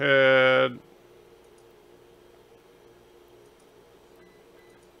 skip ahead.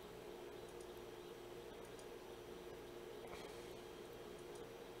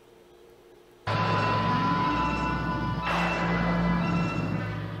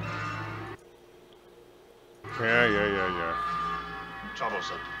 Yeah.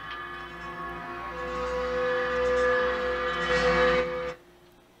 Troublesome.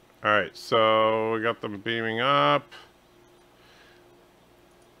 Alright, so we got them beaming up.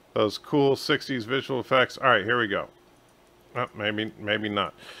 Those cool 60s visual effects. Alright, here we go. Oh, maybe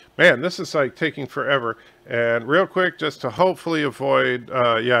not. Man, this is like taking forever. And real quick, just to hopefully avoid,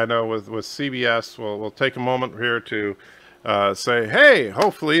 yeah, I know with CBS, we'll take a moment here to say, hey,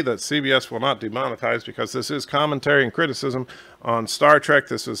 hopefully that CBS will not demonetize because this is commentary and criticism on Star Trek.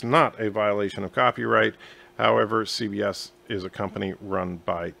 This is not a violation of copyright. However, CBS is a company run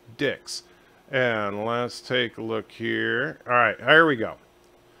by dicks. And let's take a look here. All right, here we go.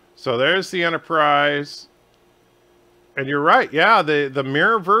 So there's the Enterprise. And you're right. Yeah, the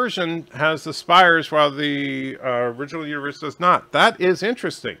mirror version has the spires while the original universe does not. That is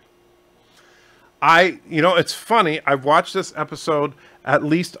interesting. You know, it's funny. I've watched this episode at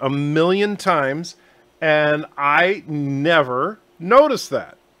least 1,000,000 times, and I never noticed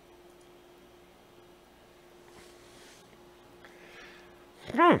that.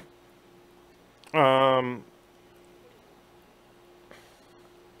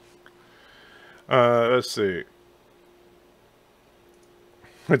 Let's see.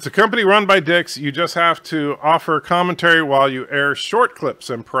 It's a company run by dicks. You just have to offer commentary while you air short clips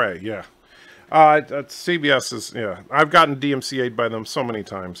and pray. Yeah. CBS is, yeah. I've gotten DMCA'd by them so many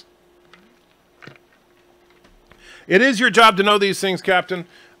times. It is your job to know these things, Captain,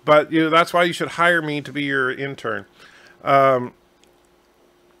 but that's why you should hire me to be your intern. Tell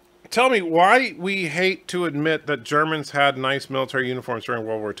me why we hate to admit that Germans had nice military uniforms during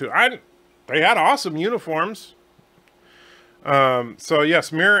World War II. They had awesome uniforms. So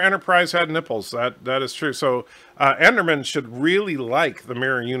yes, Mirror Enterprise had nipples. That is true. So Enderman should really like the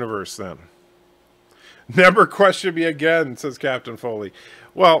Mirror Universe then. Never question me again, says Captain Foley.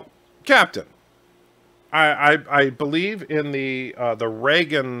 Well, Captain, I believe in the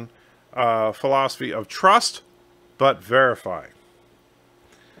Reagan philosophy of trust but verify.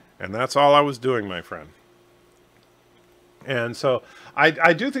 And that's all I was doing, my friend. And so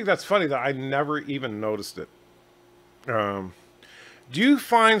I do think that's funny that I never even noticed it. Do you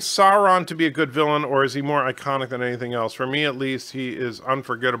find Sauron to be a good villain, or is he more iconic than anything else? For me, at least, he is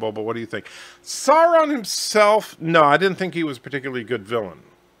unforgettable, but what do you think? Sauron himself, no, I didn't think he was a particularly good villain.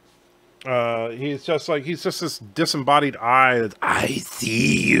 He's just this disembodied eye that, I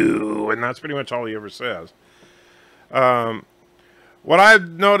see you, and that's pretty much all he ever says. What I've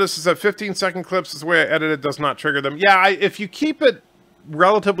noticed is that 15-second clips is the way I edit it, does not trigger them. Yeah, if you keep it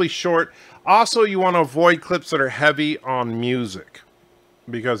relatively short, also you want to avoid clips that are heavy on music,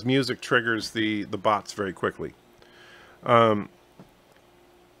 because music triggers the bots very quickly. When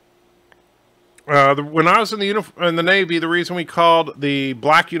I was in the Navy, the reason we called the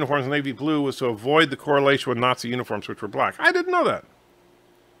black uniforms navy blue was to avoid the correlation with Nazi uniforms, which were black. I didn't know that.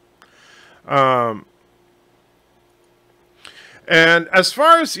 And as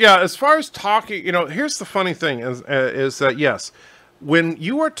far as talking, here's the funny thing is that, yes, when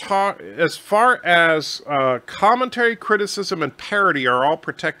you are as far as commentary, criticism, and parody are all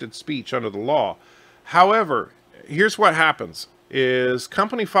protected speech under the law. However, here's what happens is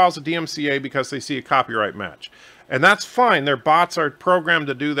company files a DMCA because they see a copyright match. And that's fine. Their bots are programmed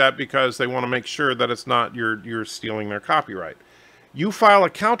to do that because they want to make sure that it's not you're stealing their copyright. You file a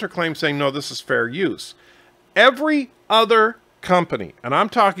counterclaim saying, no, this is fair use. Every other company, and I'm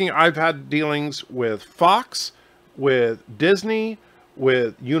talking, I've had dealings with Fox, with Disney,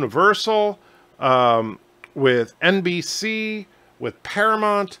 with Universal, with NBC, with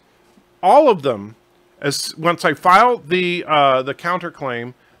Paramount, all of them, as once I file the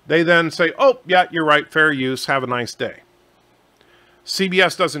counterclaim, they then say, oh, yeah, you're right, fair use, have a nice day.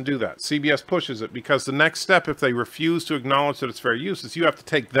 CBS doesn't do that. CBS pushes it because the next step, if they refuse to acknowledge that it's fair use, is you have to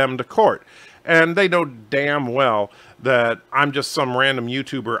take them to court. And they know damn well that I'm just some random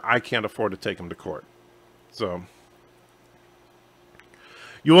YouTuber. I can't afford to take them to court. So,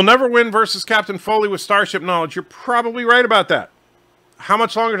 you will never win versus Captain Foley with Starship knowledge. You're probably right about that. How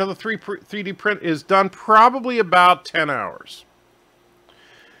much longer till the 3D print is done? Probably about 10 hours.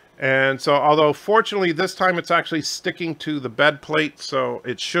 And so, although fortunately this time it's actually sticking to the bed plate, so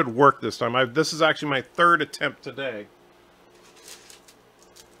it should work this time. This is actually my third attempt today.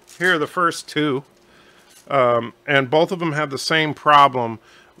 Here are the first two. And both of them have the same problem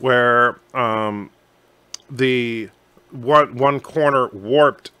where the one corner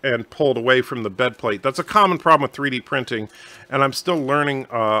warped and pulled away from the bed plate. That's a common problem with 3D printing, and I'm still learning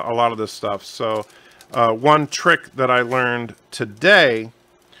a lot of this stuff. So one trick that I learned today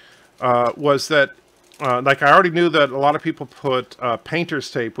was that, like I already knew that a lot of people put painter's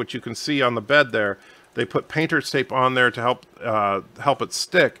tape, which you can see on the bed there. They put painter's tape on there to help it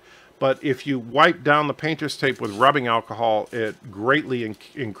stick. But if you wipe down the painter's tape with rubbing alcohol, it greatly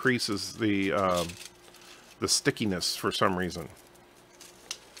increases the stickiness for some reason.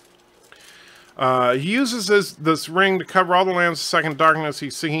 He uses this ring to cover all the lands of second darkness.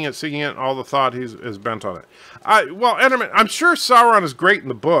 He's seeking it, all the thought is bent on it. Well, Enderman, I'm sure Sauron is great in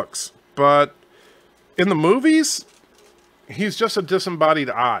the books, but in the movies, he's just a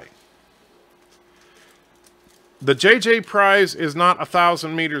disembodied eye. The JJ prize is not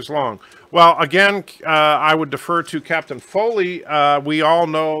 1,000 meters long. Well, again, I would defer to Captain Foley. We all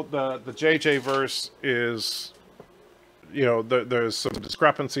know the JJ verse is, there's some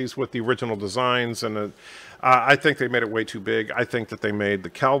discrepancies with the original designs, and I think they made it way too big. I think that they made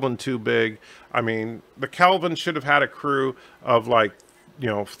the Kelvin too big. I mean, the Kelvin should have had a crew of like,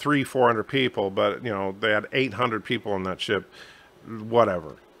 300-400 people, but, they had 800 people on that ship.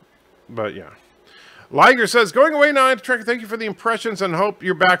 Whatever. But, yeah. Liger says, going away now, Anti-Trekker. Thank you for the impressions and hope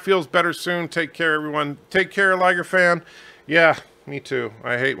your back feels better soon. Take care, everyone. Take care, Liger fan. Yeah, me too.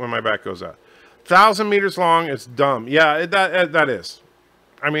 I hate when my back goes out. 1,000 meters long, it's dumb. Yeah, that is.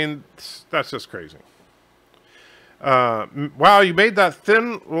 I mean, that's just crazy. Wow, you made that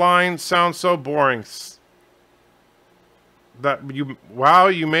thin line sound so boring. Wow,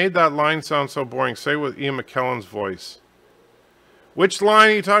 you made that line sound so boring. Say it with Ian McKellen's voice. Which line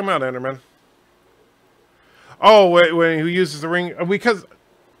are you talking about, Enderman? Oh, when he uses the ring, because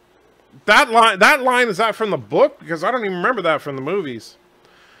that line is that from the book? Because I don't even remember that from the movies.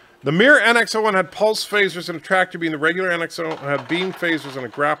 The mirror NX-01 had pulse phasers and a tractor beam. The regular NX-01 had beam phasers and a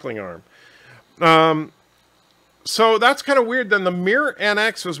grappling arm. So that's kind of weird. Then the Mirror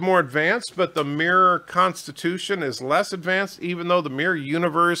NX was more advanced, but the Mirror Constitution is less advanced, even though the Mirror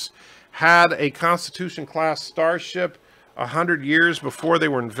Universe had a Constitution-class starship 100 years before they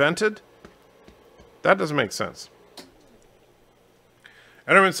were invented. That doesn't make sense.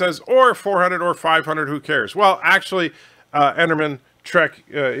 Enderman says, or 400 or 500, who cares? Well, actually, Enderman, Trek,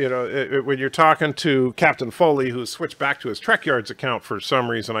 when you're talking to Captain Foley, who's switched back to his Trek Yards account for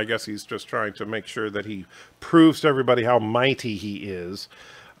some reason, I guess he's just trying to make sure that he proves to everybody how mighty he is,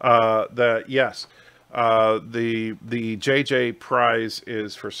 that yes, the JJ prize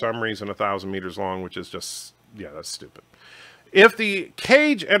is for some reason 1,000 meters long, which is just, yeah, that's stupid. If the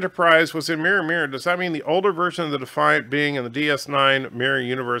Cage Enterprise was in Mirror Mirror, does that mean the older version of the Defiant being in the DS9 Mirror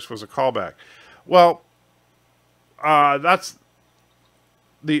Universe was a callback? Well, that's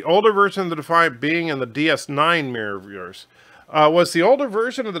the older version of the Defiant being in the DS9 Mirrorverse. Was the older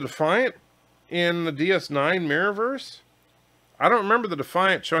version of the Defiant in the DS9 Mirrorverse? I don't remember the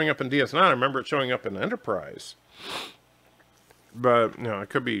Defiant showing up in DS9. I remember it showing up in Enterprise. But, I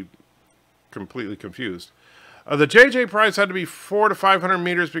could be completely confused. The JJ prize had to be 400 to 500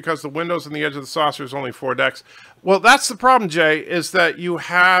 meters because the windows on the edge of the saucer is only 4 decks. Well, that's the problem, Jay, is that you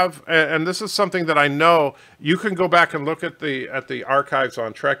have, and this is something that I know, you can go back and look at the archives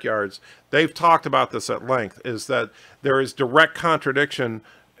on Trek Yards. They've talked about this at length, is that there is direct contradiction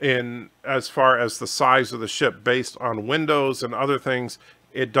in as far as the size of the ship based on windows and other things.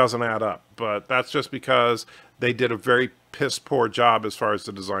 It doesn't add up, but that's just because they did a very piss poor job as far as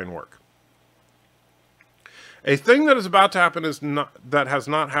the design work. A thing that is about to happen that has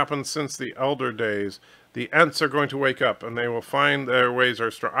not happened since the Elder days. The Ents are going to wake up, and they will find their ways are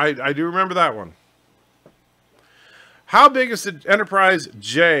strong. I do remember that one. How big is the Enterprise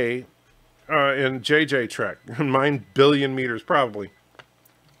J in JJ Trek? 9 billion meters, probably.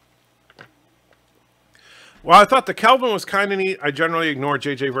 Well, I thought the Kelvin was kind of neat. I generally ignore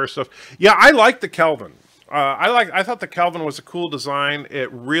JJ verse stuff. Yeah, I like the Kelvin. I thought the Kelvin was a cool design. It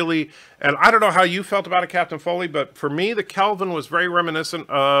really, and I don't know how you felt about it, Captain Foley, but for me, the Kelvin was very reminiscent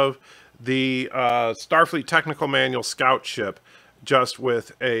of the Starfleet Technical Manual scout ship, just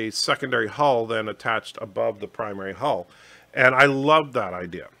with a secondary hull then attached above the primary hull. And I loved that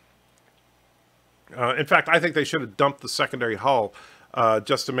idea. In fact, I think they should have dumped the secondary hull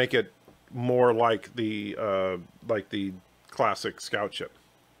just to make it more like the classic scout ship.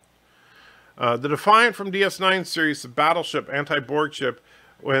 The Defiant from DS9 series, the battleship, anti-Borg ship,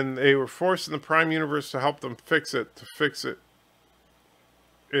 when they were forced in the Prime Universe to help them fix it,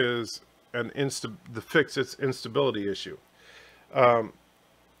 is fix its instability issue.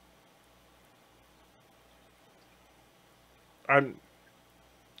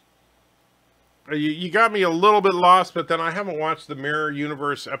 You got me a little bit lost, but then I haven't watched the Mirror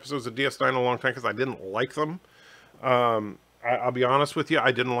Universe episodes of DS9 in a long time because I didn't like them. I'll be honest with you,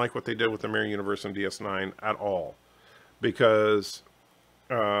 I didn't like what they did with the Mirror Universe in DS9 at all. Because,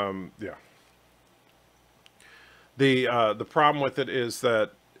 yeah. The problem with it is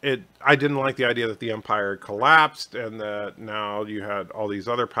that I didn't like the idea that the Empire collapsed and that now you had all these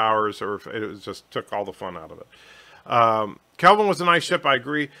other powers, or it just took all the fun out of it. Kelvin was a nice ship, I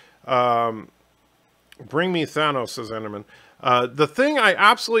agree. Bring me Thanos, says Enderman. The thing I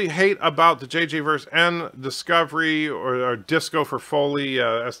absolutely hate about the JJ verse and Discovery, or Disco for Foley,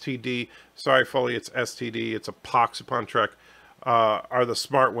 STD, sorry Foley, it's STD, it's a pox upon Trek, are the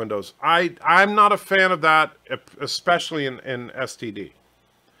smart windows. I'm not a fan of that, especially in STD.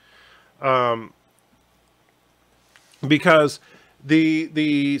 Because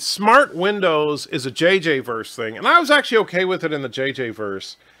the smart windows is a JJ verse thing, and I was actually okay with it in the JJ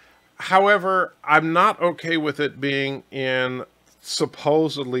verse. However, I'm not okay with it being in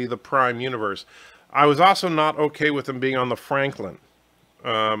supposedly the Prime Universe. I was also not okay with them being on the Franklin.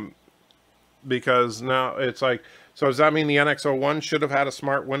 Because now it's like, so does that mean the NX-01 should have had a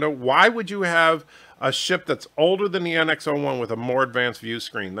smart window? Why would you have a ship that's older than the NX-01 with a more advanced view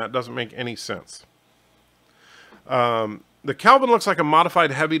screen? That doesn't make any sense. The Kelvin looks like a modified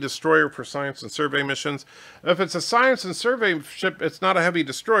heavy destroyer for science and survey missions. If it's a science and survey ship, it's not a heavy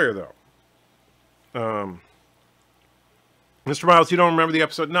destroyer, though. Mr. Miles, you don't remember the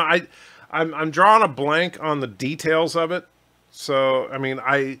episode? No, I'm drawing a blank on the details of it. So, I mean,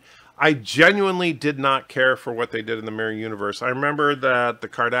 I I genuinely did not care for what they did in the Mirror Universe. I remember that the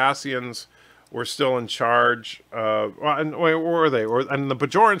Cardassians were still in charge. And where were they? And the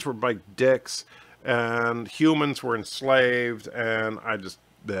Bajorans were like dicks, and humans were enslaved, and I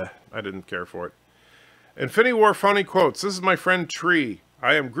didn't care for it. Infinity War funny quotes. This is my friend Tree.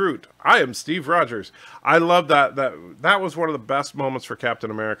 I am Groot. I am Steve Rogers. I love that. That was one of the best moments for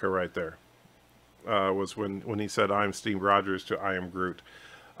Captain America right there. Was when he said, "I'm Steve Rogers" to "I am Groot."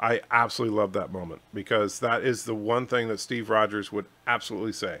 I absolutely love that moment, because that is the one thing that Steve Rogers would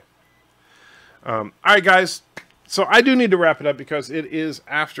absolutely say. All right, guys. So I do need to wrap it up because it is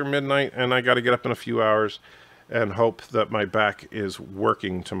after midnight, and I got to get up in a few hours and hope that my back is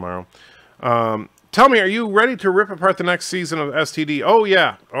working tomorrow. Tell me, are you ready to rip apart the next season of STD? Oh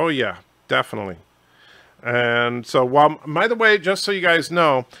yeah, definitely. And so, by the way, just so you guys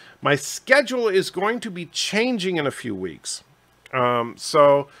know, my schedule is going to be changing in a few weeks.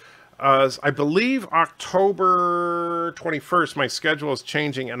 I believe October 21st, my schedule is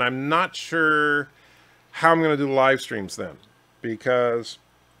changing, and I'm not sure how I'm going to do live streams then, because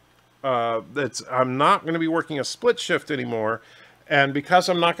I'm not going to be working a split shift anymore. And because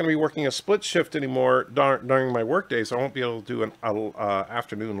I'm not going to be working a split shift anymore during my work days, I won't be able to do an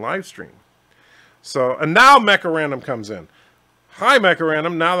afternoon live stream. So, and now Mecha Random comes in. Hi, Mecha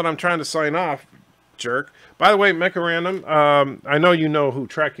Random. Now that I'm trying to sign off, jerk. By the way, Mecha Random, I know you know who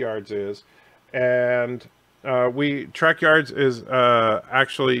Trek Yards is, and Trek Yards is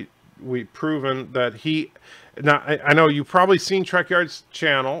actually we've proven that he. Now I know you've probably seen Trek Yards'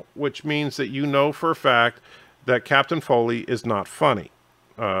 channel, which means that you know for a fact that Captain Foley is not funny.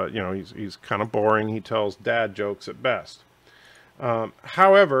 You know, he's kind of boring. He tells dad jokes at best.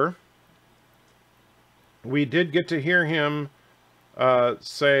 However, we did get to hear him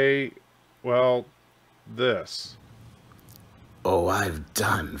say, well, this. Oh, I've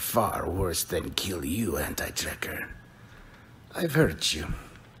done far worse than kill you, Anti-Trekker. I've hurt you.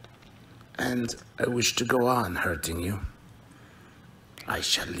 And I wish to go on hurting you. I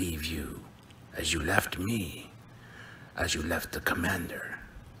shall leave you as you left me, as you left the commander,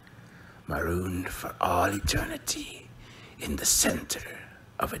 marooned for all eternity in the center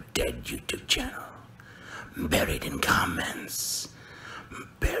of a dead YouTube channel, buried in comments,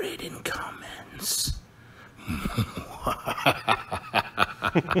 buried in comments.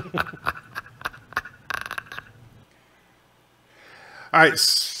 All right,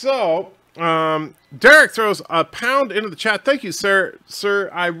 so Derek throws a £1 into the chat. Thank you, sir. Sir,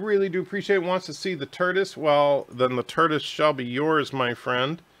 I really do appreciate it. Wants to see the tortoise. Well, then the tortoise shall be yours, my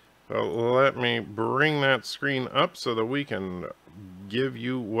friend. So let me bring that screen up so that we can give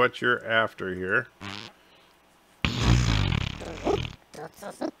you what you're after here.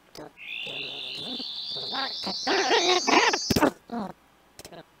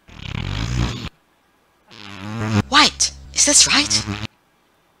 What? Is this right?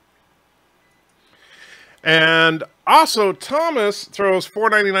 And also, Thomas throws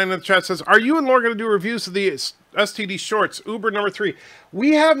 $4.99 in the chat, says, are you and Laura going to do reviews of the STD shorts, Uber number 3?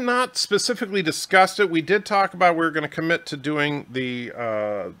 We have not specifically discussed it. We did talk about we were going to commit to doing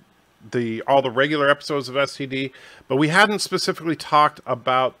all the regular episodes of STD, but we hadn't specifically talked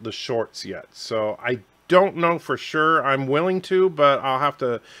about the shorts yet. So I don't know for sure. I'm willing to, but I'll have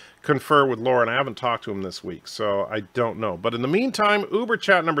to confer with Laura, and I haven't talked to him this week, so I don't know. But in the meantime, Uber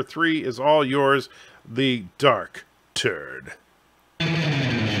chat number 3 is all yours, the Dark Turd.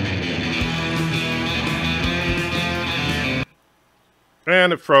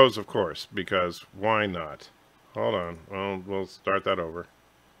 And it froze, of course, because why not? Hold on, well, we'll start that over.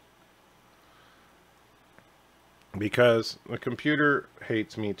 Because the computer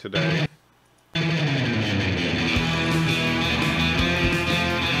hates me today.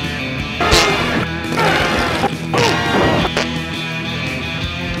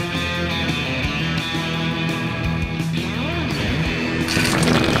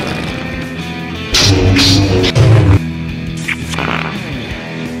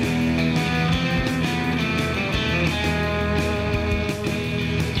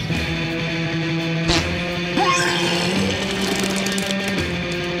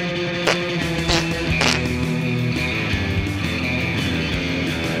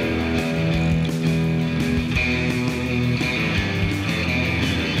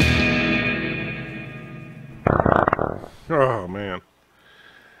 Oh, man.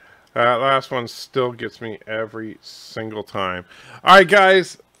 That last one still gets me every single time. All right,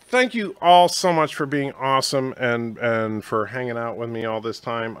 guys. Thank you all so much for being awesome and for hanging out with me all this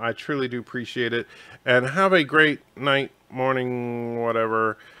time. I truly do appreciate it. And have a great night, morning,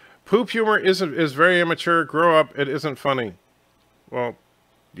 whatever. Poop humor is very immature. Grow up. It isn't funny. Well,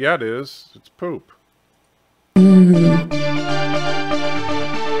 Yeah, it is. It's poop.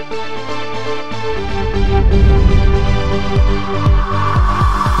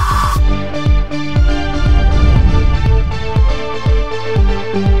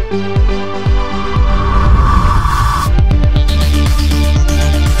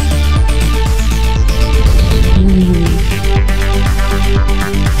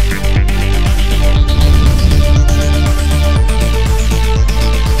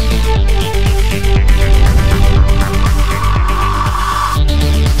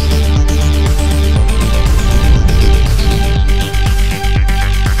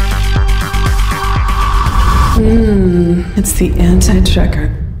 It's the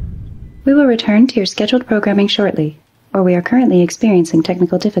anti-checker. We will return to your scheduled programming shortly, or we are currently experiencing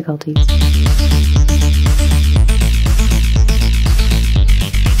technical difficulties.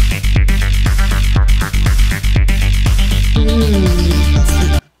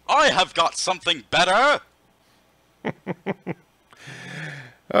 I have got something better!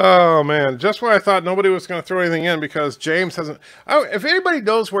 Oh, man. Just when I thought nobody was going to throw anything in because James hasn't... Oh, if anybody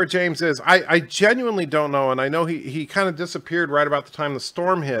knows where James is, I genuinely don't know. And I know he kind of disappeared right about the time the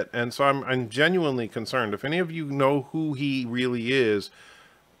storm hit. And so I'm genuinely concerned. If any of you know who he really is,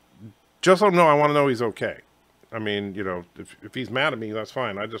 just let him know I want to know he's okay. I mean, you know, if he's mad at me, that's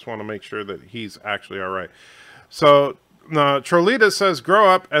fine. I just want to make sure that he's actually all right. So, Trolita says, grow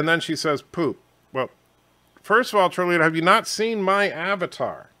up. And then she says, poop. Well, first of all, Trolita, have you not seen my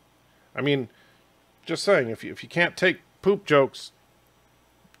avatar? I mean, just saying, if you can't take poop jokes,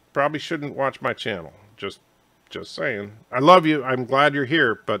 probably shouldn't watch my channel. Just saying. I love you. I'm glad you're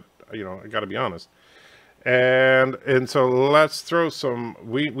here, but you know, I got to be honest. And so let's throw some.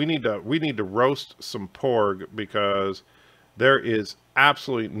 We need to roast some porg because there is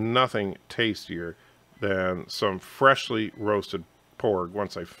absolutely nothing tastier than some freshly roasted porg.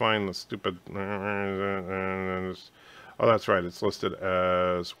 Once I find the stupid. Oh, that's right. It's listed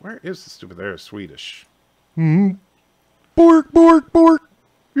as... Where is the stupid... There, Swedish. Borg.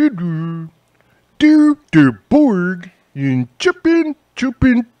 Do the Borg and chuppin'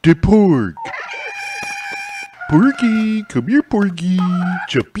 the porg. Porgy, come here, Porgy.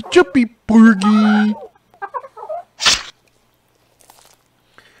 Chuppy, Porgy.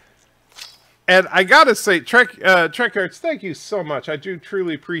 And I gotta say, Trek Arts, thank you so much. I do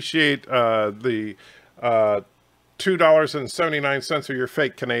truly appreciate the... $2.79 of your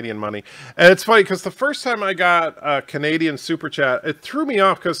fake Canadian money. And it's funny because the first time I got a Canadian super chat, it threw me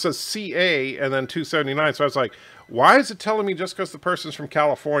off because it says CA and then $2.79. So I was like, why is it telling me just because the person's from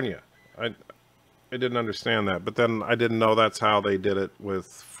California? I didn't understand that, but then I didn't know that's how they did it with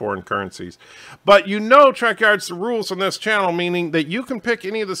foreign currencies. But you know, Trekyards, the rules on this channel, meaning that you can pick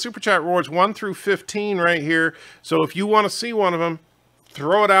any of the super chat rewards 1 through 15 right here. So if you want to see one of them,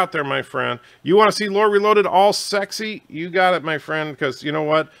 throw it out there, my friend. You want to see Lore Reloaded all sexy? You got it, my friend, because you know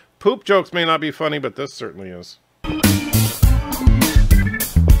what? Poop jokes may not be funny, but this certainly is.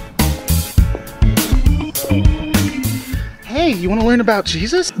 Hey, you want to learn about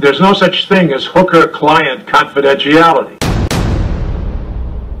Jesus? There's no such thing as hooker-client confidentiality.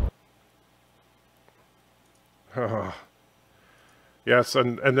 Yes,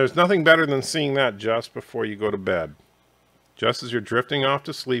 and there's nothing better than seeing that just before you go to bed. Just as you're drifting off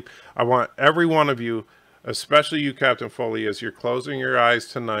to sleep, I want every one of you, especially you, Captain Foley, as you're closing your eyes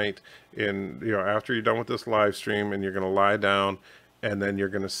tonight, after you're done with this live stream, and you're going to lie down, and then you're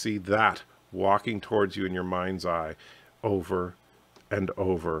going to see that walking towards you in your mind's eye, over and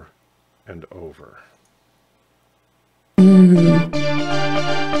over and over.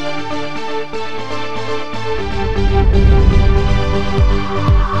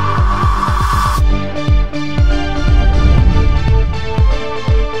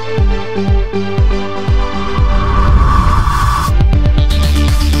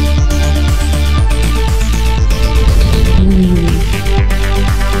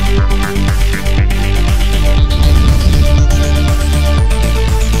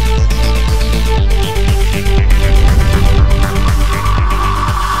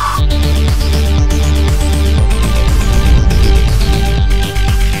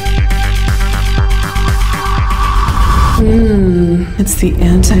 It's the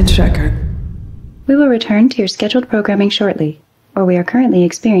anti-checker. We will return to your scheduled programming shortly, or we are currently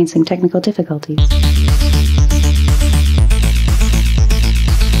experiencing technical difficulties.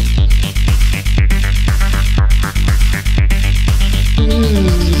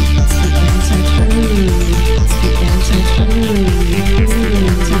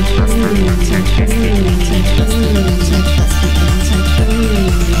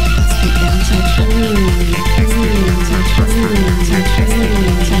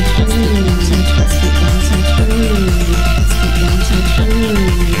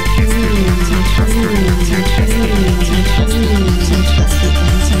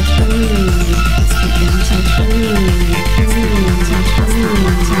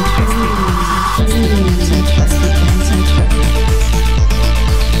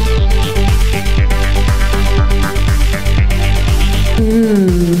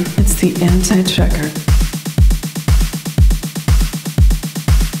 It's the anti-checker.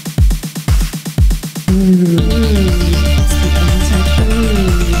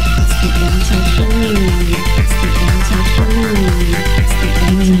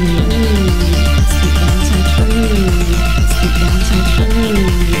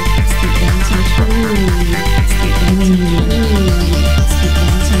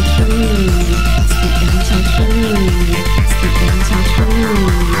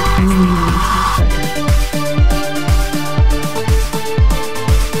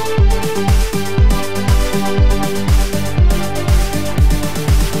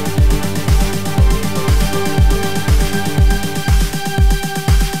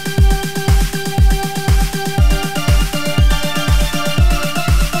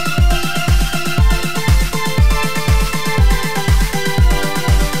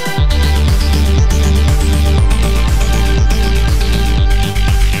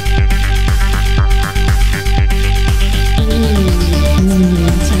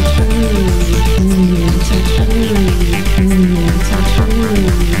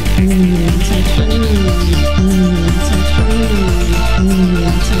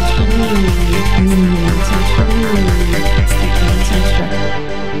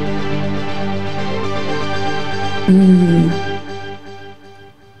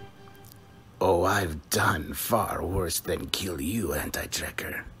 Oh, I've done far worse than kill you,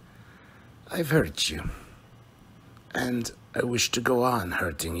 anti-tracker. I've hurt you. And I wish to go on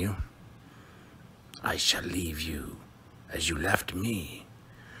hurting you. I shall leave you as you left me,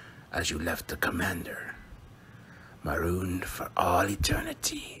 as you left the commander, marooned for all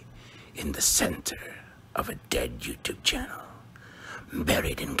eternity in the center of a dead YouTube channel,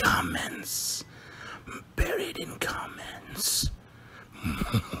 buried in comments, buried in comments.